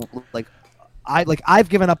think now, I've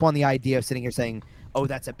given up on the idea of sitting here saying, oh,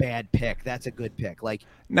 that's a bad pick, that's a good pick. Like,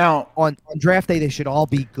 now on draft day, they should all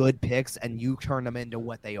be good picks, and you turn them into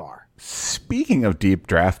what they are. Speaking of deep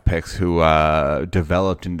draft picks who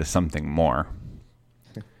developed into something more,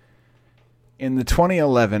 in the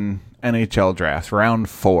 2011 NHL draft, round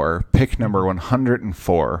 4, pick number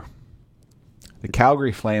 104, the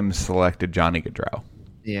Calgary Flames selected Johnny Gaudreau.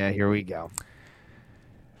 Yeah, here we go.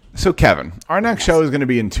 So, Kevin, our next show is going to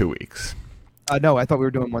be in 2 weeks. No, I thought we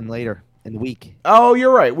were doing one later in the week. Oh,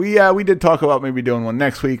 you're right. We did talk about maybe doing one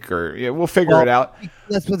next week, or we'll figure it out.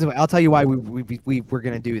 Let's put it this way. I'll tell you why we were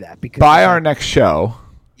going to do that. Because by our next show,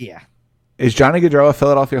 is Johnny Gaudreau a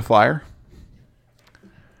Philadelphia Flyer?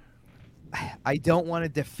 I don't want to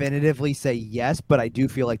definitively say yes, but I do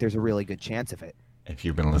feel like there's a really good chance of it. If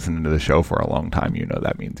you've been listening to the show for a long time, you know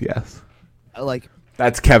that means yes.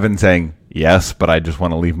 That's Kevin saying yes, but I just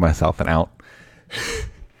want to leave myself an out.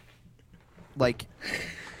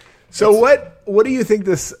 So what do you think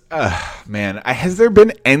this man, has there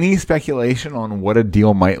been any speculation on what a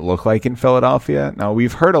deal might look like in Philadelphia? Now,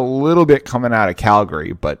 we've heard a little bit coming out of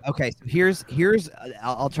Calgary, but okay, so here's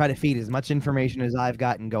I'll try to feed as much information as I've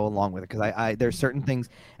got and go along with it, because I there's certain things,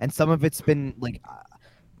 and some of it's been like,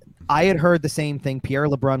 I had heard the same thing. Pierre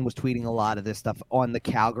LeBrun was tweeting a lot of this stuff on the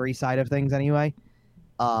Calgary side of things anyway.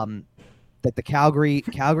 That the Calgary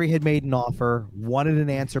had made an offer, wanted an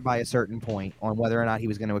answer by a certain point on whether or not he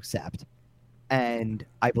was going to accept. And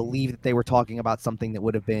I believe that they were talking about something that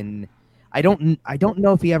would have been, I don't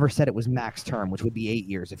know if he ever said it was max term, which would be 8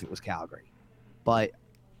 years if it was Calgary. But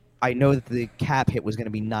I know that the cap hit was going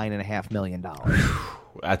to be $9.5 million.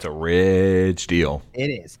 That's a rich deal. It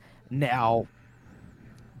is. Now,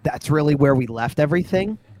 that's really where we left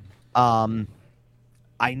everything.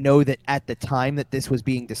 I know that at the time that this was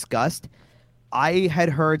being discussed, I had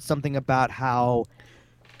heard something about how,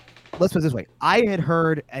 let's put it this way, I had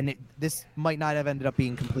heard, and this might not have ended up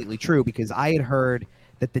being completely true, because I had heard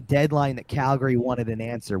that the deadline that Calgary wanted an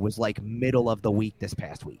answer was like middle of the week this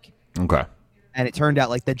past week. Okay. And it turned out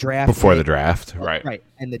like the draft before hit, the draft, right? Right.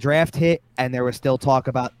 And the draft hit, and there was still talk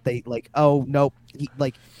about they nope,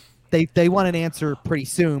 they want an answer pretty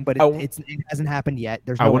soon, but it hasn't happened yet.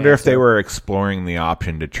 There's no I wonder answer. if they were exploring the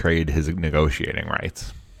option to trade his negotiating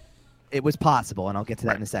rights. It was possible, and I'll get to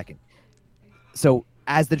that in a second. So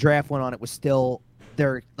as the draft went on, it was still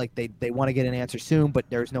they want to get an answer soon, but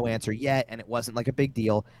there's no answer yet, and it wasn't like a big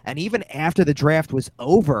deal. And even after the draft was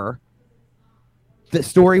over, the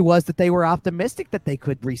story was that they were optimistic that they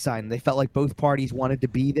could re-sign. They felt like both parties wanted to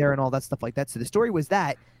be there and all that stuff like that. So the story was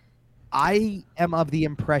that. I am of the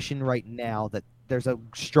impression right now that there's a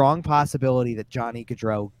strong possibility that Johnny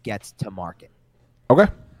Gaudreau gets to market. Okay.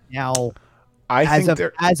 Now, as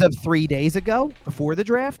of 3 days ago, before the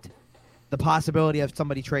draft, the possibility of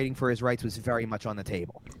somebody trading for his rights was very much on the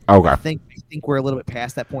table. Okay. I think we're a little bit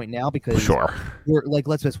past that point now, because we're let's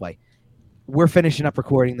put it this way. We're finishing up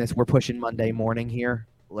recording this. We're pushing Monday morning here,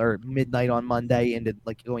 or midnight on Monday into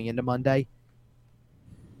going into Monday.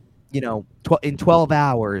 In 12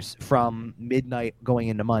 hours from midnight going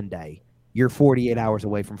into Monday, you're 48 hours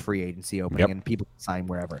away from free agency opening, and people can sign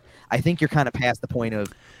wherever. I think you're kind of past the point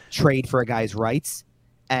of trade for a guy's rights,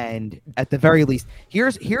 and at the very least,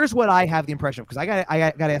 here's what I have the impression of, because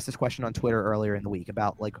I got asked this question on Twitter earlier in the week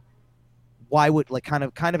about why would kind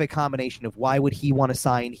of a combination of why would he want to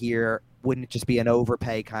sign here? Wouldn't it just be an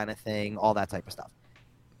overpay kind of thing? All that type of stuff.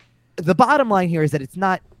 the bottom line here is that it's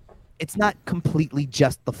not completely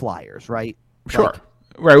just the Flyers, right? Sure.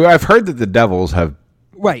 Right. Well, I've heard that the Devils have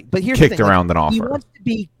but here's kicked the thing. around an offer. He wants to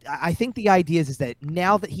be. I think the idea is that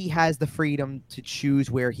now that he has the freedom to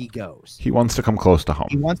choose where he goes, he wants to come close to home.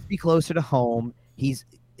 He wants to be closer to home. He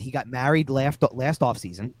got married last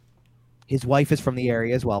offseason. His wife is from the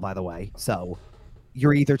area as well, by the way. So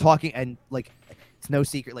you're either talking and like it's no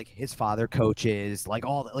secret, like his father coaches, like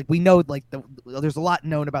all like we know, like there's a lot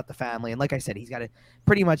known about the family, and like I said, he's got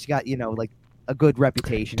pretty much got like a good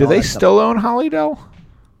reputation. Do they still own Hollydale?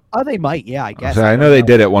 Oh, they might. Yeah, I guess. So I know they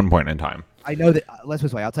did at one point in time. I know that. Let's put it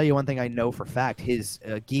this way. I'll tell you one thing I know for a fact. His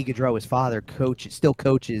Guy Gaudreau, his father, still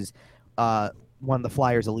coaches one of the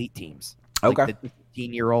Flyers elite teams. Okay. Like the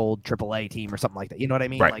 15-year-old AAA team or something like that. You know what I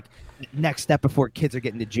mean? Right. Like next step before kids are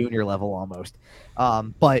getting to junior level almost.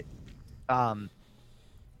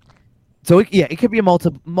 So it could be a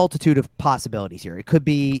multitude of possibilities here. It could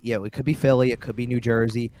be, it could be Philly, it could be New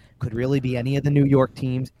Jersey, could really be any of the New York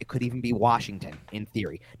teams. It could even be Washington in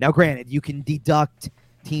theory. Now, granted, you can deduct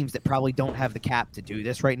teams that probably don't have the cap to do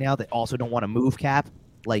this right now that also don't want to move cap.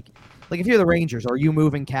 Like if you're the Rangers, are you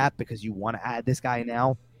moving cap because you want to add this guy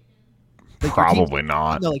now? Like probably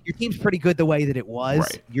not. No, like your team's pretty good the way that it was.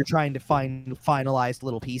 Right. You're trying to finalize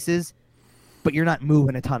little pieces. But you're not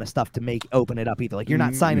moving a ton of stuff to open it up either. Like you're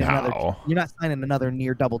not signing another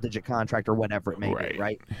near double-digit contract or whatever it may be,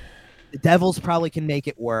 right? The Devils probably can make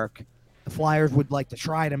it work. The Flyers would like to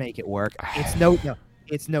try to make it work.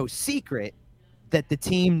 It's no secret that the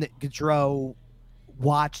team that Gaudreau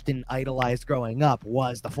watched and idolized growing up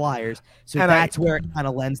was the Flyers. So that's where it kind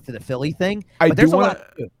of lends to the Philly thing. But there's a lot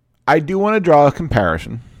to do. I do want to draw a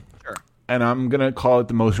comparison. Sure. And I'm going to call it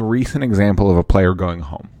the most recent example of a player going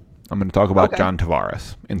home. I'm going to talk about John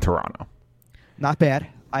Tavares in Toronto. Not bad.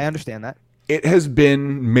 I understand that. It has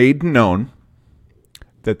been made known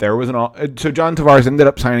that there was so John Tavares ended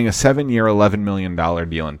up signing a 7-year, $11 million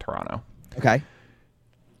deal in Toronto. Okay.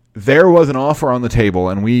 There was an offer on the table,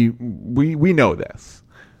 and we know this.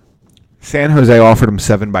 San Jose offered him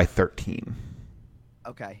 7 by 13.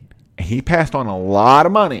 Okay. He passed on a lot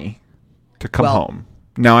of money to come home.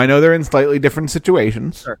 Now I know they're in slightly different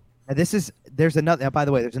situations. Sure. And there's another. By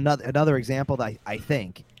the way, there's another example that I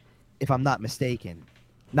think, if I'm not mistaken,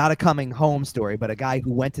 not a coming home story, but a guy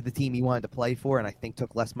who went to the team he wanted to play for and I think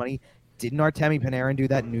took less money. Didn't Artemi Panarin do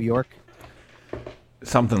that in New York?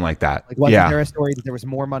 Something like that. Like, wasn't there a story that there was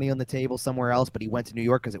more money on the table somewhere else, but he went to New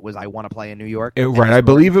York because it was I want to play in New York? Right. I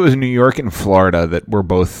believe it was New York and Florida that were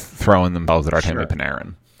both throwing themselves at Artemi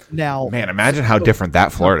Panarin. Now, man, imagine how different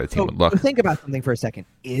that Florida team would look. So think about something for a second.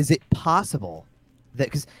 Is it possible that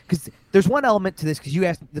because there's one element to this, because you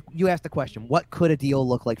asked the question, what could a deal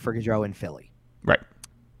look like for Gaudreau in Philly? Right.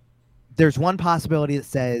 There's one possibility that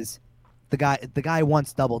says the guy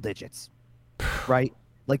wants double digits, right?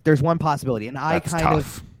 Like there's one possibility, and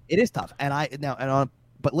it is tough.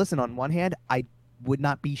 But listen, on one hand, I would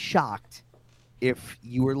not be shocked if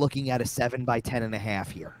you were looking at a 7 by 10.5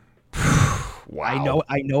 here. Wow.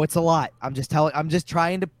 I know it's a lot. I'm just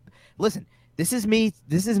trying to listen. This is me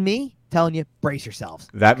telling you, brace yourselves.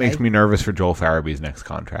 That makes me nervous for Joel Farabee's next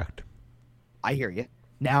contract. I hear you.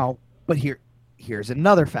 Now, but here's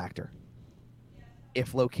another factor.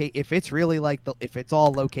 If it's really if it's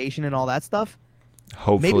all location and all that stuff,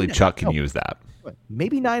 hopefully Chuck can use that.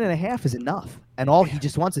 Maybe 9.5 is enough, and all he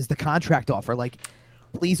just wants is the contract offer. Like,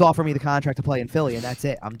 please offer me the contract to play in Philly, and that's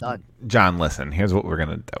it. I'm done. John, listen. Here's what we're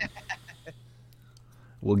gonna do.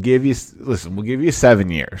 We'll give you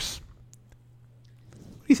 7 years.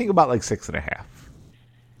 What do you think about 6.5?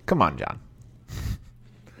 Come on, John.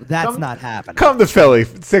 That's not happening. Come to Philly,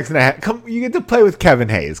 6.5. Come, you get to play with Kevin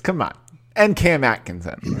Hayes. Come on, and Cam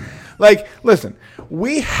Atkinson. Listen,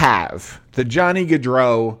 we have the Johnny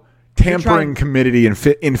Gaudreau tampering committee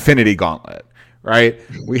infinity gauntlet, right?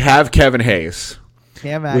 We have Kevin Hayes. We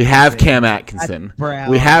have Cam Atkinson.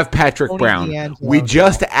 We have Patrick Brown. We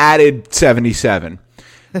just added 77.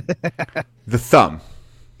 The thumb.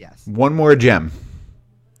 Yes. One more gem.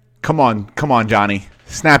 Come on, Johnny.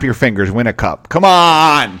 Snap your fingers. Win a cup. Come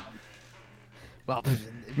on. Well,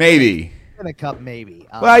 maybe. Win a cup, maybe.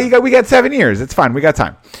 We got 7 years. It's fine. We got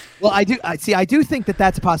time. Well, I do think that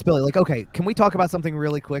that's a possibility. Okay, can we talk about something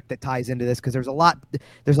really quick that ties into this? Because there's a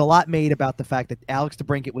lot made about the fact that Alex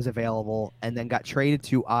DeBrincat was available and then got traded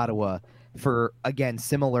to Ottawa for, again,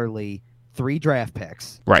 similarly, 3 draft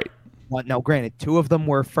picks. Right. Now, granted, 2 of them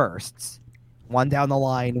were firsts. One down the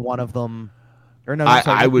line, one of them, or no,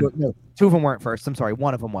 I would. No, 2 of them weren't first. I'm sorry,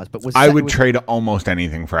 one of them was, but I would trade almost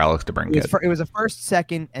anything for Alex DeBrincat. It was a first,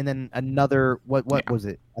 second, and then another. What was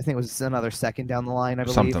it? I think it was another second down the line. I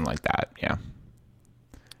believe something like that. Yeah.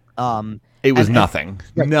 It was nothing.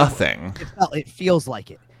 Right, Nothing. It feels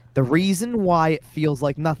like it. The reason why it feels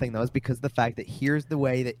like nothing, though, is because of the fact that here's the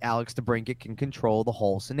way that Alex DeBrincat can control the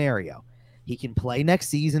whole scenario. He can play next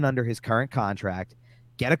season under his current contract,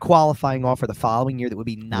 get a qualifying offer the following year that would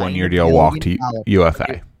be $9 1-year deal, walk to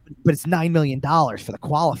UFA. But it's $9 million for the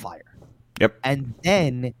qualifier. Yep. And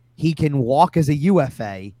then he can walk as a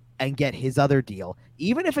UFA and get his other deal,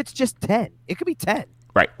 even if it's just 10. It could be 10.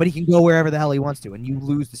 Right. But he can go wherever the hell he wants to, and you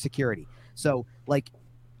lose the security. So, like,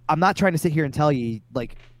 I'm not trying to sit here and tell you,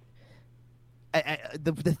 like,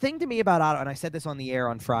 the thing to me about Ottawa, and I said this on the air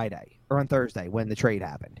on Friday or on Thursday when the trade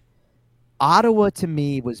happened, Ottawa to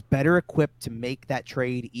me was better equipped to make that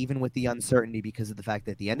trade even with the uncertainty because of the fact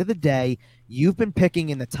that at the end of the day, you've been picking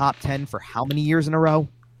in the top 10 for how many years in a row?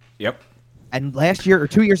 Yep. And last year or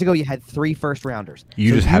 2 years ago, you had 3 first-rounders.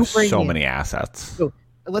 You just have so many assets. So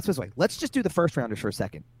let's this way. Let's just do the first-rounders for a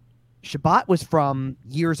second. Shabbat was from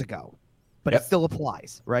years ago, but it still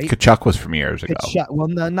applies, right? Kachuk was from years ago. Well,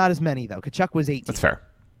 no, not as many, though. Kachuk was 18. That's fair.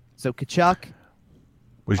 So Kachuk.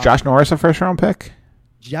 Was Josh Norris a first-round pick?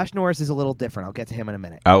 Josh Norris is a little different. I'll get to him in a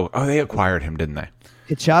minute. Oh, they acquired him, didn't they?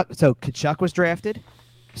 Kachuk was drafted.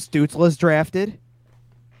 Stutzla's drafted.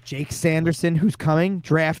 Jake Sanderson, who's coming,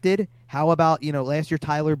 drafted. How about, last year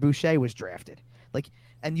Tyler Boucher was drafted.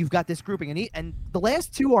 And you've got this grouping. And the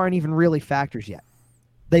last 2 aren't even really factors yet.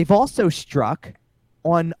 They've also struck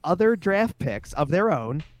on other draft picks of their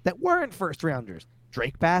own that weren't first-rounders.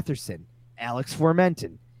 Drake Batherson, Alex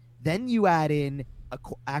Formenton. Then you add in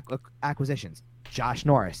acquisitions. Josh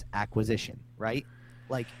Norris, acquisition, right?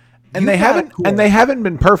 And they haven't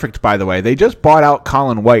been perfect, by the way. They just bought out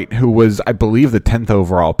Colin White, who was, I believe, the 10th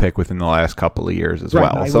overall pick within the last couple of years as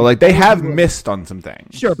well. So they have missed on some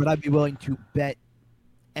things. Sure, but I'd be willing to bet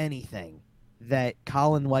anything that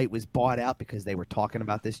Colin White was bought out because they were talking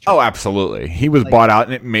about this trade. Oh, absolutely. He was bought out,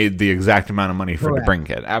 and it made the exact amount of money for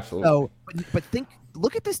DeBrincat. Absolutely. So, but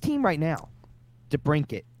look at this team right now.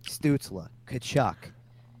 DeBrincat, Stutzla, Kachuk.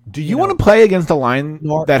 Do you want to play against a line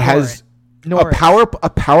that has a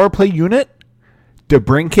power play unit?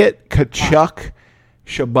 DeBrincat, Kachuk,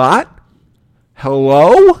 Shabbat?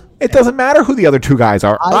 Hello? It doesn't matter who the other 2 guys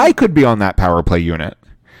are. I could be on that power play unit.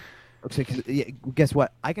 Okay, guess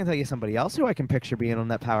what? I can tell you somebody else who I can picture being on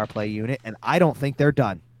that power play unit, and I don't think they're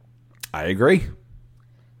done. I agree.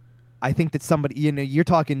 I think that somebody, you're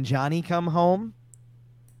talking Johnny come home.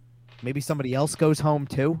 Maybe somebody else goes home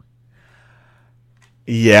too.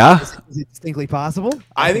 Yeah. Is it distinctly possible?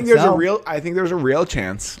 I think there's a real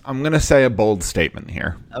chance. I'm going to say a bold statement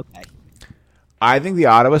here. Okay. I think the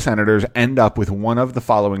Ottawa Senators end up with one of the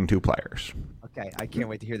following 2 players. Okay, I can't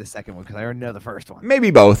wait to hear the second one because I already know the first one. Maybe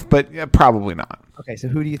both, but probably not. Okay, so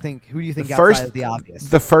who do you think outside first, of the obvious?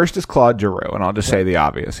 The first is Claude Giroux, and I'll just say the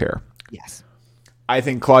obvious here. Yes. I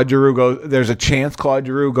think Claude Giroux there's a chance Claude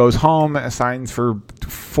Giroux goes home, signs for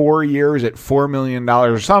 4 years at $4 million,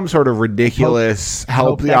 or some sort of ridiculous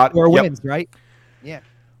help the Ottawa wins, right? Yeah.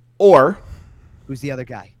 Or who's the other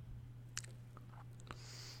guy?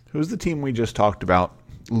 Who's the team we just talked about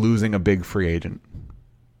losing a big free agent?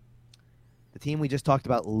 The team we just talked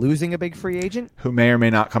about losing a big free agent? Who may or may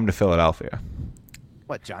not come to Philadelphia.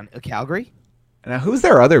 What, Calgary? Now, who's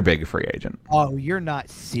their other big free agent? Oh, you're not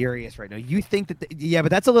serious right now. You think that? Yeah, but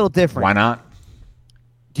that's a little different. Why not?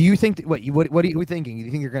 Do you think that, what are you thinking?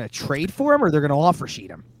 You think you're going to trade for him or they're going to offer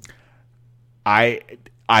sheet him?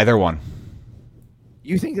 Either one.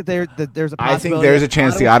 You think that there's a possibility? I think there's a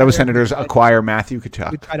chance the Ottawa Senators acquire Matthew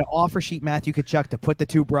Tkachuk. We try to offer sheet Matthew Tkachuk to put the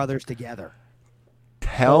 2 brothers together.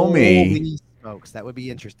 Holy smokes, that would be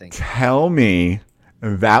interesting. Tell me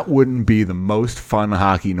that wouldn't be the most fun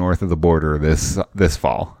hockey north of the border this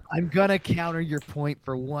fall. I'm going to counter your point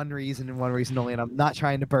for one reason and one reason only, and I'm not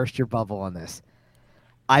trying to burst your bubble on this.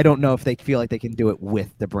 I don't know if they feel like they can do it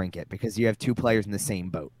with DeBrincat because you have 2 players in the same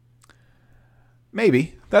boat.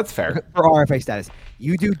 Maybe. That's fair. For RFA status.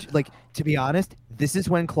 You do, to be honest, this is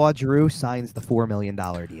when Claude Giroux signs the $4 million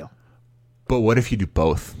deal. But what if you do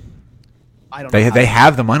both? I don't know. They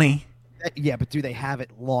have the money. Yeah, but do they have it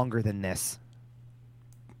longer than this?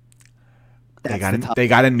 They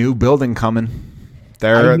got a new building coming.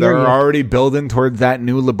 They're already building towards that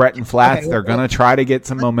new LeBreton Flats. They're going to try to get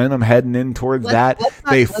some momentum heading in towards that.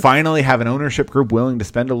 They finally have an ownership group willing to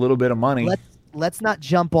spend a little bit of money. Let's not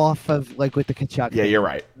jump off of with the Tkachuk. Yeah, you're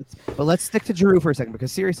right. But let's stick to Giroux for a second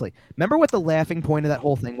because seriously, remember what the laughing point of that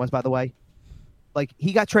whole thing was, by the way?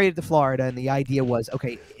 He got traded to Florida, and the idea was,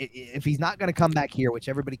 okay, if he's not going to come back here, which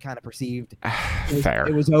everybody kind of perceived,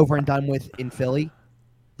 it was over and done with in Philly.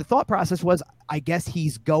 The thought process was, I guess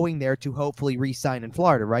he's going there to hopefully re-sign in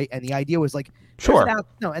Florida, right? And the idea was sure.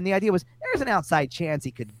 And the idea was there's an outside chance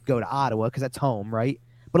he could go to Ottawa because that's home, right?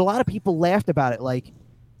 But a lot of people laughed about it, like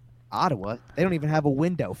Ottawa. They don't even have a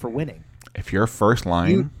window for winning. If you're first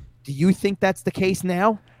line, do you think that's the case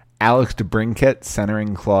now? Alex DeBrincat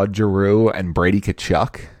centering Claude Giroux and Brady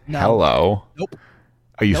Tkachuk. No. Hello. Nope.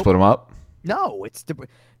 Are you split them up? No, it's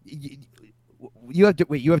you have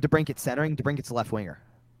DeBrincat centering. DeBrincat's a left winger.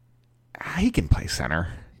 He can play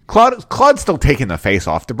center. Claude's still taking the face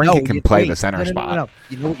off. DeBrincat can play the center spot. No.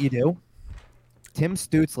 You know what you do? Tim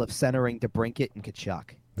Stützle centering DeBrincat and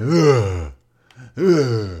Tkachuk.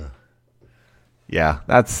 Yeah,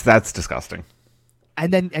 that's disgusting.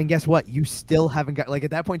 And guess what? You still haven't got, like,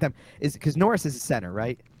 at that point in time, is because Norris is a center,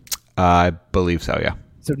 right? I believe so, yeah.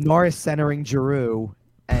 So Norris centering Giroux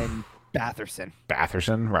and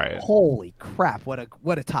Batherson, right. Holy crap, what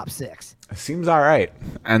a top six. Seems all right.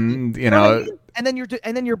 And and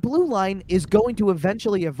then your blue line is going to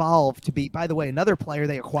eventually evolve to be, by the way, another player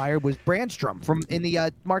they acquired was Brandstrom in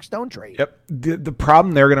the Mark Stone trade. Yep. The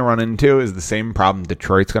problem they're going to run into is the same problem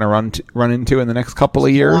Detroit's going to run into in the next couple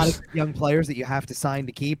of years. A lot of young players that you have to sign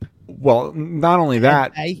to keep. Well, not only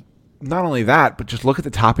that, but just look at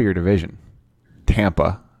the top of your division.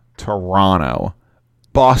 Tampa, Toronto,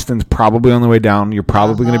 Boston's probably on the way down. You're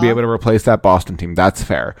probably going to be able to replace that Boston team. That's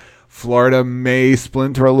fair. Florida may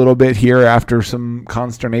splinter a little bit here after some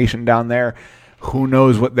consternation down there. Who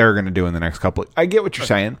knows what they're going to do in the next couple I get what you're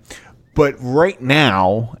saying. But right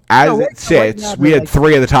now, as it sits, we had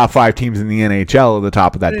 3 of the top 5 teams in the NHL at the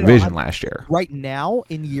top of that division last year. Right now,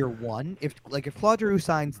 in year one, if Claude Giroux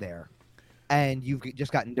signs there, and you've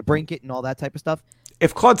just gotten DeBrincat and all that type of stuff.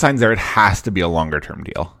 If Claude signs there, it has to be a longer-term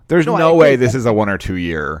deal. There's no way this is a 1 or 2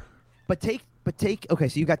 year. But take okay,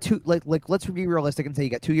 so you got 2, like let's be realistic and say you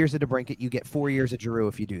got 2 years of DeBrincat, you get 4 years of Giroux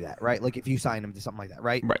if you do that, right? Like if you sign him to something like that,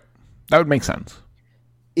 right? Right. That would make sense.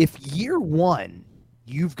 If year one,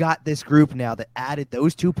 you've got this group now that added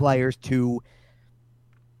those 2 players to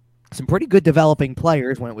some pretty good developing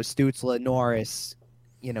players when it was Stützle, Norris,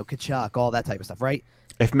 Tkachuk, all that type of stuff, right?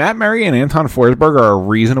 If Matt Murray and Anton Forsberg are a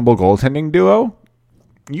reasonable goaltending duo,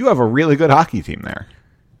 you have a really good hockey team there.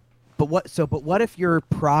 But what if your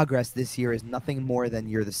progress this year is nothing more than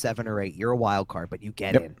you're the 7 or 8? You're a wild card, but you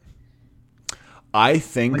get in. I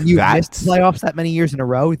think when you missed playoffs that many years in a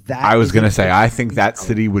row. I was going to say I think that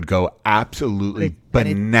city would go absolutely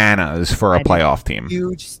bananas for a playoff team.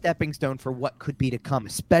 Huge stepping stone for what could be to come,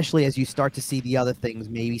 especially as you start to see the other things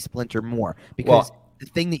maybe splinter more. Because the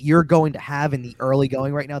thing that you're going to have in the early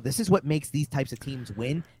going right now, this is what makes these types of teams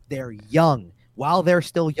win. They're young. While they're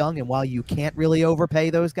still young and while you can't really overpay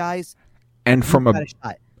those guys, and from a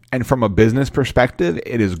business perspective,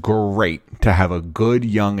 it is great to have a good,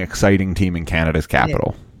 young, exciting team in Canada's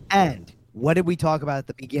capital. And what did we talk about at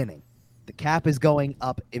the beginning? The cap is going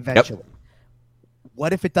up eventually. Yep.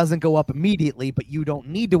 What if it doesn't go up immediately, but you don't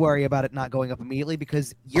need to worry about it not going up immediately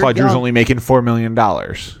because you're young. Only making $4 million.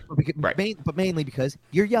 But mainly because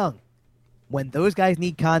you're young. When those guys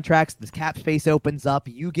need contracts, the cap space opens up.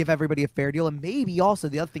 You give everybody a fair deal, and maybe also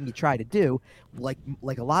the other thing you try to do, like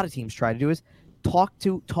a lot of teams try to do, is talk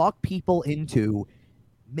people into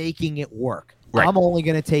making it work. Right. I'm only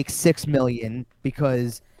going to take $6 million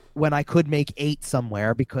because when I could make $8 million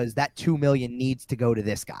somewhere, because that $2 million needs to go to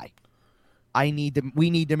this guy. We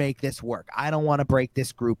need to make this work. I don't want to break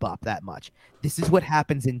this group up that much. This is what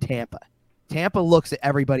happens in Tampa. Tampa looks at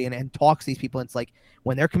everybody and talks to these people, and it's like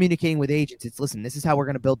when they're communicating with agents, it's, listen, this is how we're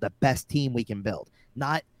going to build the best team we can build,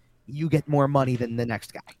 not you get more money than the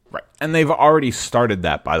next guy. Right. And they've already started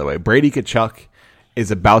that, by the way. Brady Tkachuk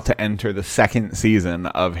is about to enter the second season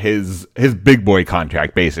of his big boy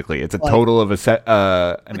contract, basically. It's a total of a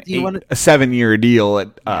 7-year deal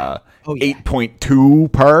at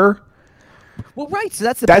 8.2 per. Well, right.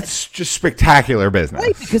 So that's just spectacular business.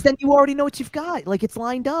 Right, because then you already know what you've got. Like, it's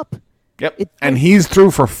lined up. Yep. And he's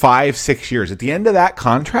through for 5-6 years. At the end of that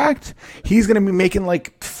contract, he's going to be making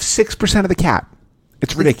like 6% of the cap.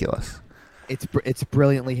 It's ridiculous. It's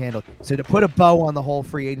brilliantly handled. So to put a bow on the whole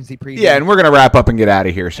free agency preview. Yeah, and we're going to wrap up and get out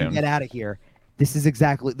of here soon. Get out of here. This is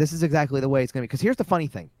exactly the way it's going to be. Because here's the funny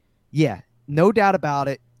thing. Yeah, no doubt about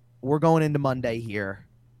it. We're going into Monday here.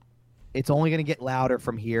 It's only going to get louder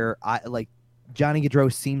from here. Johnny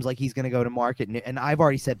Gaudreau seems like he's going to go to market. And I've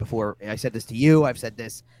already said before, I said this to you, I've said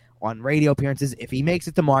this on radio appearances, if he makes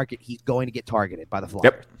it to market, he's going to get targeted by the Flyers.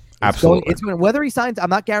 Yep, absolutely. Whether he signs,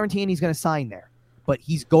 I'm not guaranteeing he's going to sign there, but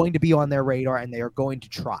he's going to be on their radar, and they are going to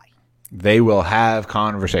try. They will have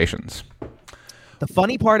conversations. The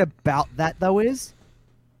funny part about that, though, is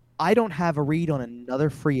I don't have a read on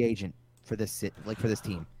another free agent for this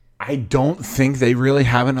team. I don't think they really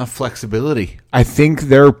have enough flexibility. I think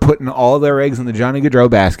they're putting all their eggs in the Johnny Gaudreau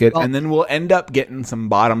basket, and then we'll end up getting some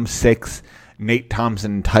bottom six Nate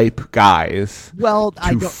Thompson type guys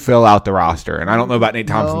to fill out the roster. And I don't know about Nate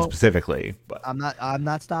Thompson specifically, but I'm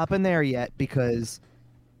not stopping there yet, because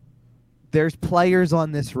there's players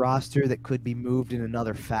on this roster that could be moved in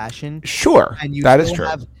another fashion. Sure, that is true.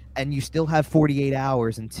 And you still have 48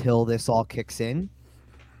 hours until this all kicks in.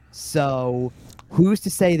 So who's to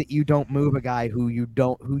say that you don't move a guy who you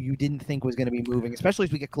didn't think was going to be moving, especially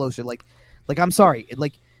as we get closer? Like I'm sorry,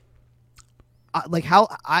 like how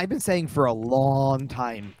I've been saying for a long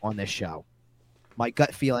time on this show, my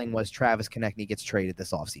gut feeling was Travis Konechny gets traded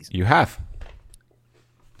this offseason. You have.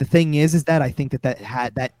 The thing is that I think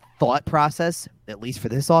that thought process, at least for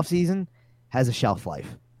this offseason, has a shelf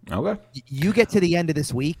life. Okay. You get to the end of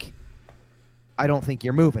this week, I don't think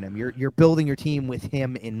you're moving him. You're building your team with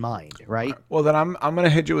him in mind, right? Well, then I'm going to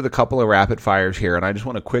hit you with a couple of rapid fires here, and I just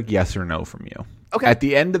want a quick yes or no from you. Okay. At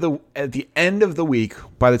the end of the week,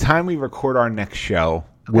 by the time we record our next show,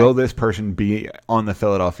 will this person be on the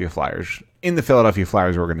Philadelphia Flyers, in the Philadelphia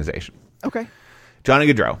Flyers organization? Okay.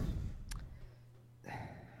 Johnny Gaudreau.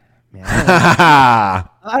 Man, I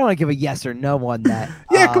don't want to give a yes or no on that.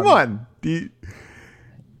 Yeah, come on.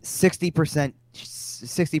 60%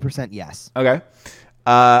 yes. Okay.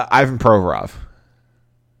 Ivan Provorov.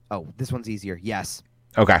 Oh, this one's easier. Yes.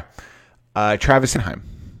 Okay. Travis Sanheim.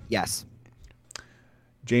 Yes.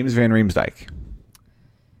 James Van Riemsdyk.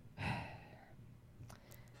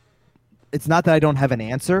 It's not that I don't have an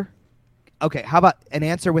answer. Okay, how about an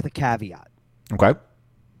answer with a caveat? Okay.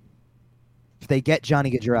 If they get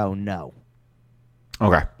Johnny Gaudreau, no.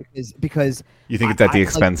 Okay. Because you think it's at the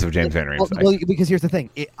expense of James Van Riemsdyk? Well, because here's the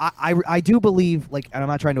thing. I do believe, and I'm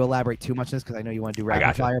not trying to elaborate too much on this because I know you want to do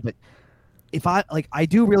rapid fire, but I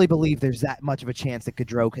do really believe there's that much of a chance that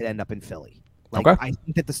Gaudreau could end up in Philly. I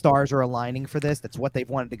think that the stars are aligning for this. That's what they've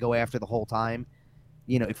wanted to go after the whole time.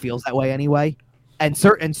 It feels that way anyway. And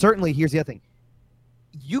certainly, here's the other thing.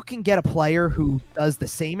 You can get a player who does the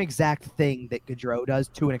same exact thing that Gaudreau does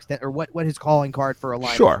to an extent, or what his calling card for a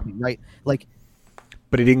line sure, would be, right?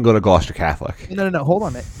 But he didn't go to Gloucester Catholic. No. Hold on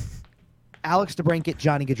a minute. Alex DeBrincat,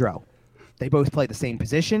 Johnny Gaudreau. They both play the same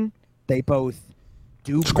position. They both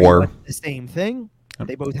do score the same thing. Yep.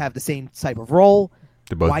 They both have the same type of role.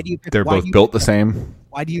 They're both built the same.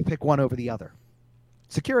 Why do you pick one over the other?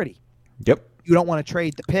 Security. Yep. You don't want to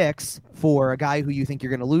trade the picks for a guy who you think you're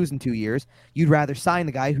going to lose in 2 years. You'd rather sign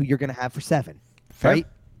the guy who you're going to have for 7. Fair. Right?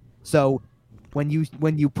 So when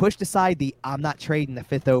you pushed aside the I'm not trading the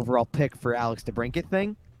 5th overall pick for Alex DeBrincat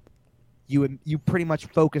thing, you pretty much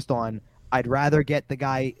focused on I'd rather get the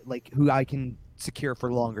guy who I can secure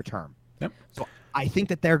for longer term. Yep. So I think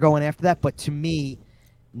that they're going after that, but to me,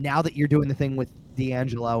 now that you're doing the thing with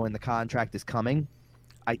D'Angelo and the contract is coming,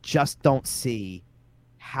 I just don't see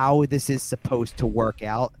how this is supposed to work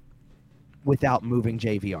out without moving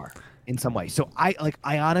JVR in some way. So I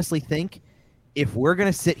honestly think if we're going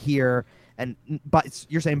to sit here but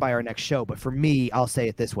you're saying by our next show, but for me, I'll say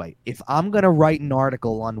it this way. If I'm going to write an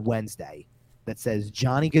article on Wednesday that says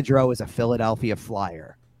Johnny Gaudreau is a Philadelphia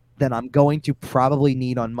Flyer, then I'm going to probably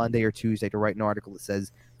need on Monday or Tuesday to write an article that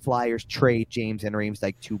says Flyers trade James Van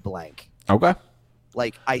Riemsdyk to blank. Okay.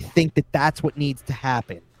 I think that that's what needs to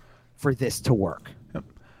happen for this to work. Yep.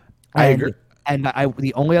 I agree. And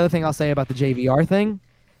the only other thing I'll say about the JVR thing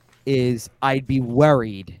is I'd be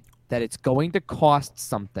worried that it's going to cost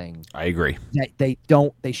something. I agree. That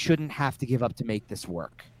they shouldn't have to give up to make this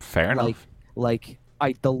work. Fair enough.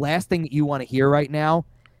 The last thing that you want to hear right now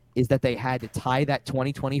is that they had to tie that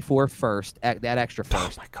 2024 first, that extra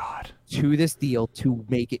first. Oh my God. To this deal to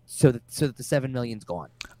make it so that the $7 million's gone.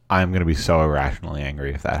 I'm going to be so irrationally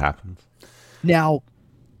angry if that happens. Now,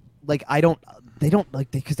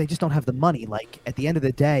 because they just don't have the money. At the end of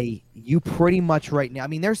the day, you pretty much right now. I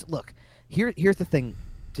mean, here's the thing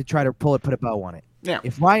to try to put a bow on it. Yeah.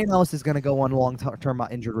 If Ryan Ellis is going to go on long-term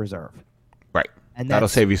injured reserve, right, and that'll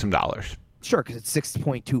save you some dollars. Sure, because it's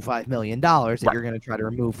 $6.25 million that you're going to try to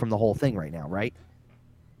remove from the whole thing right now, right?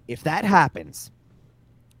 If that happens,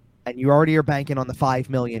 and you already are banking on the $5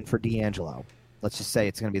 million for D'Angelo, let's just say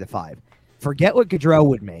it's going to be the 5. Forget what Gaudreau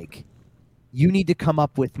would make. You need to come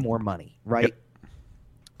up with more money, right?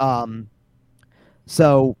 Yep.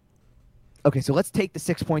 So let's take the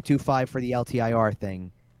 6.25 for the LTIR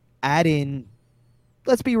thing. Add in,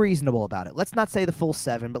 let's be reasonable about it. Let's not say the full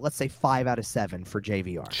 7, but let's say 5 out of 7 for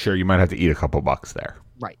JVR. Sure, you might have to eat a couple bucks there.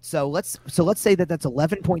 Right. So let's say that's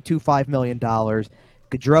 $11.25 million.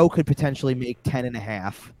 Gaudreau could potentially make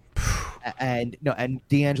 10.5, and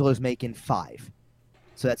D'Angelo's making 5.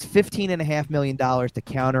 So that's $15.5 million to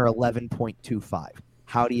counter 11.25.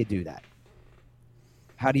 How do you do that?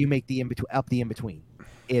 How do you make the in between?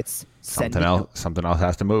 It's something else. Something else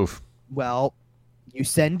has to move. Well, you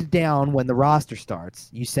send down when the roster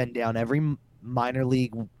starts. You send down every minor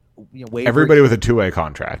league, waiver. Everybody with a 2-way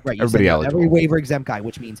contract. Right. Everybody eligible. Every waiver exempt guy,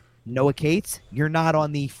 which means Noah Cates, you're not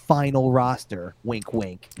on the final roster. Wink,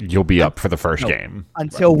 wink. You'll be up for the first game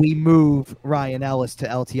until we move Ryan Ellis to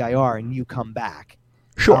LTIR and you come back.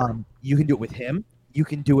 Sure. You can do it with him. You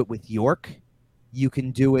can do it with York. You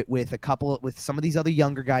can do it with with some of these other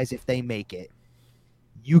younger guys if they make it.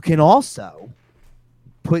 You can also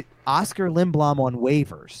put Oscar Lindblom on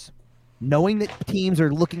waivers, knowing that teams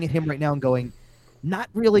are looking at him right now and going, not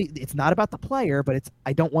really, it's not about the player, but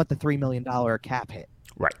I don't want the $3 million cap hit.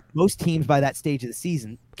 Right. Most teams by that stage of the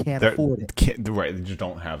season can't afford it. Right. They just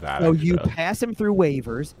don't have that. So you pass him through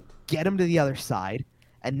waivers, get him to the other side,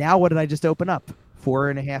 and now what did I just open up?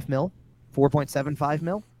 $4.5 mil? 4.75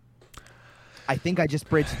 mil? I think I just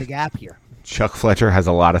bridged the gap here. Chuck Fletcher has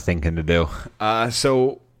a lot of thinking to do.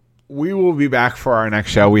 So we will be back for our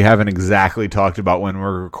next show. We haven't exactly talked about when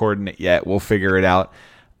we're recording it yet. We'll figure it out.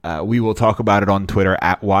 We will talk about it on Twitter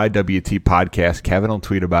at YWT Podcast. Kevin will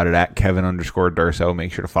tweet about it at Kevin_Durso.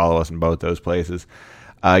 Make sure to follow us in both those places.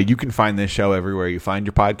 You can find this show everywhere you find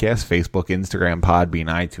your podcast: Facebook, Instagram, Podbean,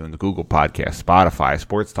 iTunes, Google Podcasts, Spotify,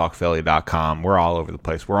 SportsTalkPhilly.com. We're all over the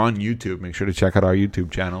place. We're on YouTube. Make sure to check out our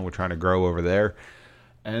YouTube channel. We're trying to grow over there.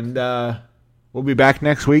 And we'll be back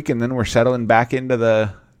next week, and then we're settling back into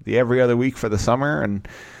the every other week for the summer. And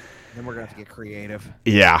then we're going to have to get creative.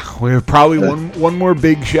 Yeah, we have probably one more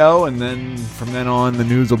big show, and then from then on, the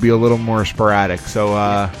news will be a little more sporadic.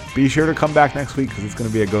 So be sure to come back next week because it's going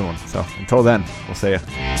to be a good one. So until then, we'll see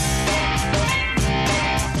you.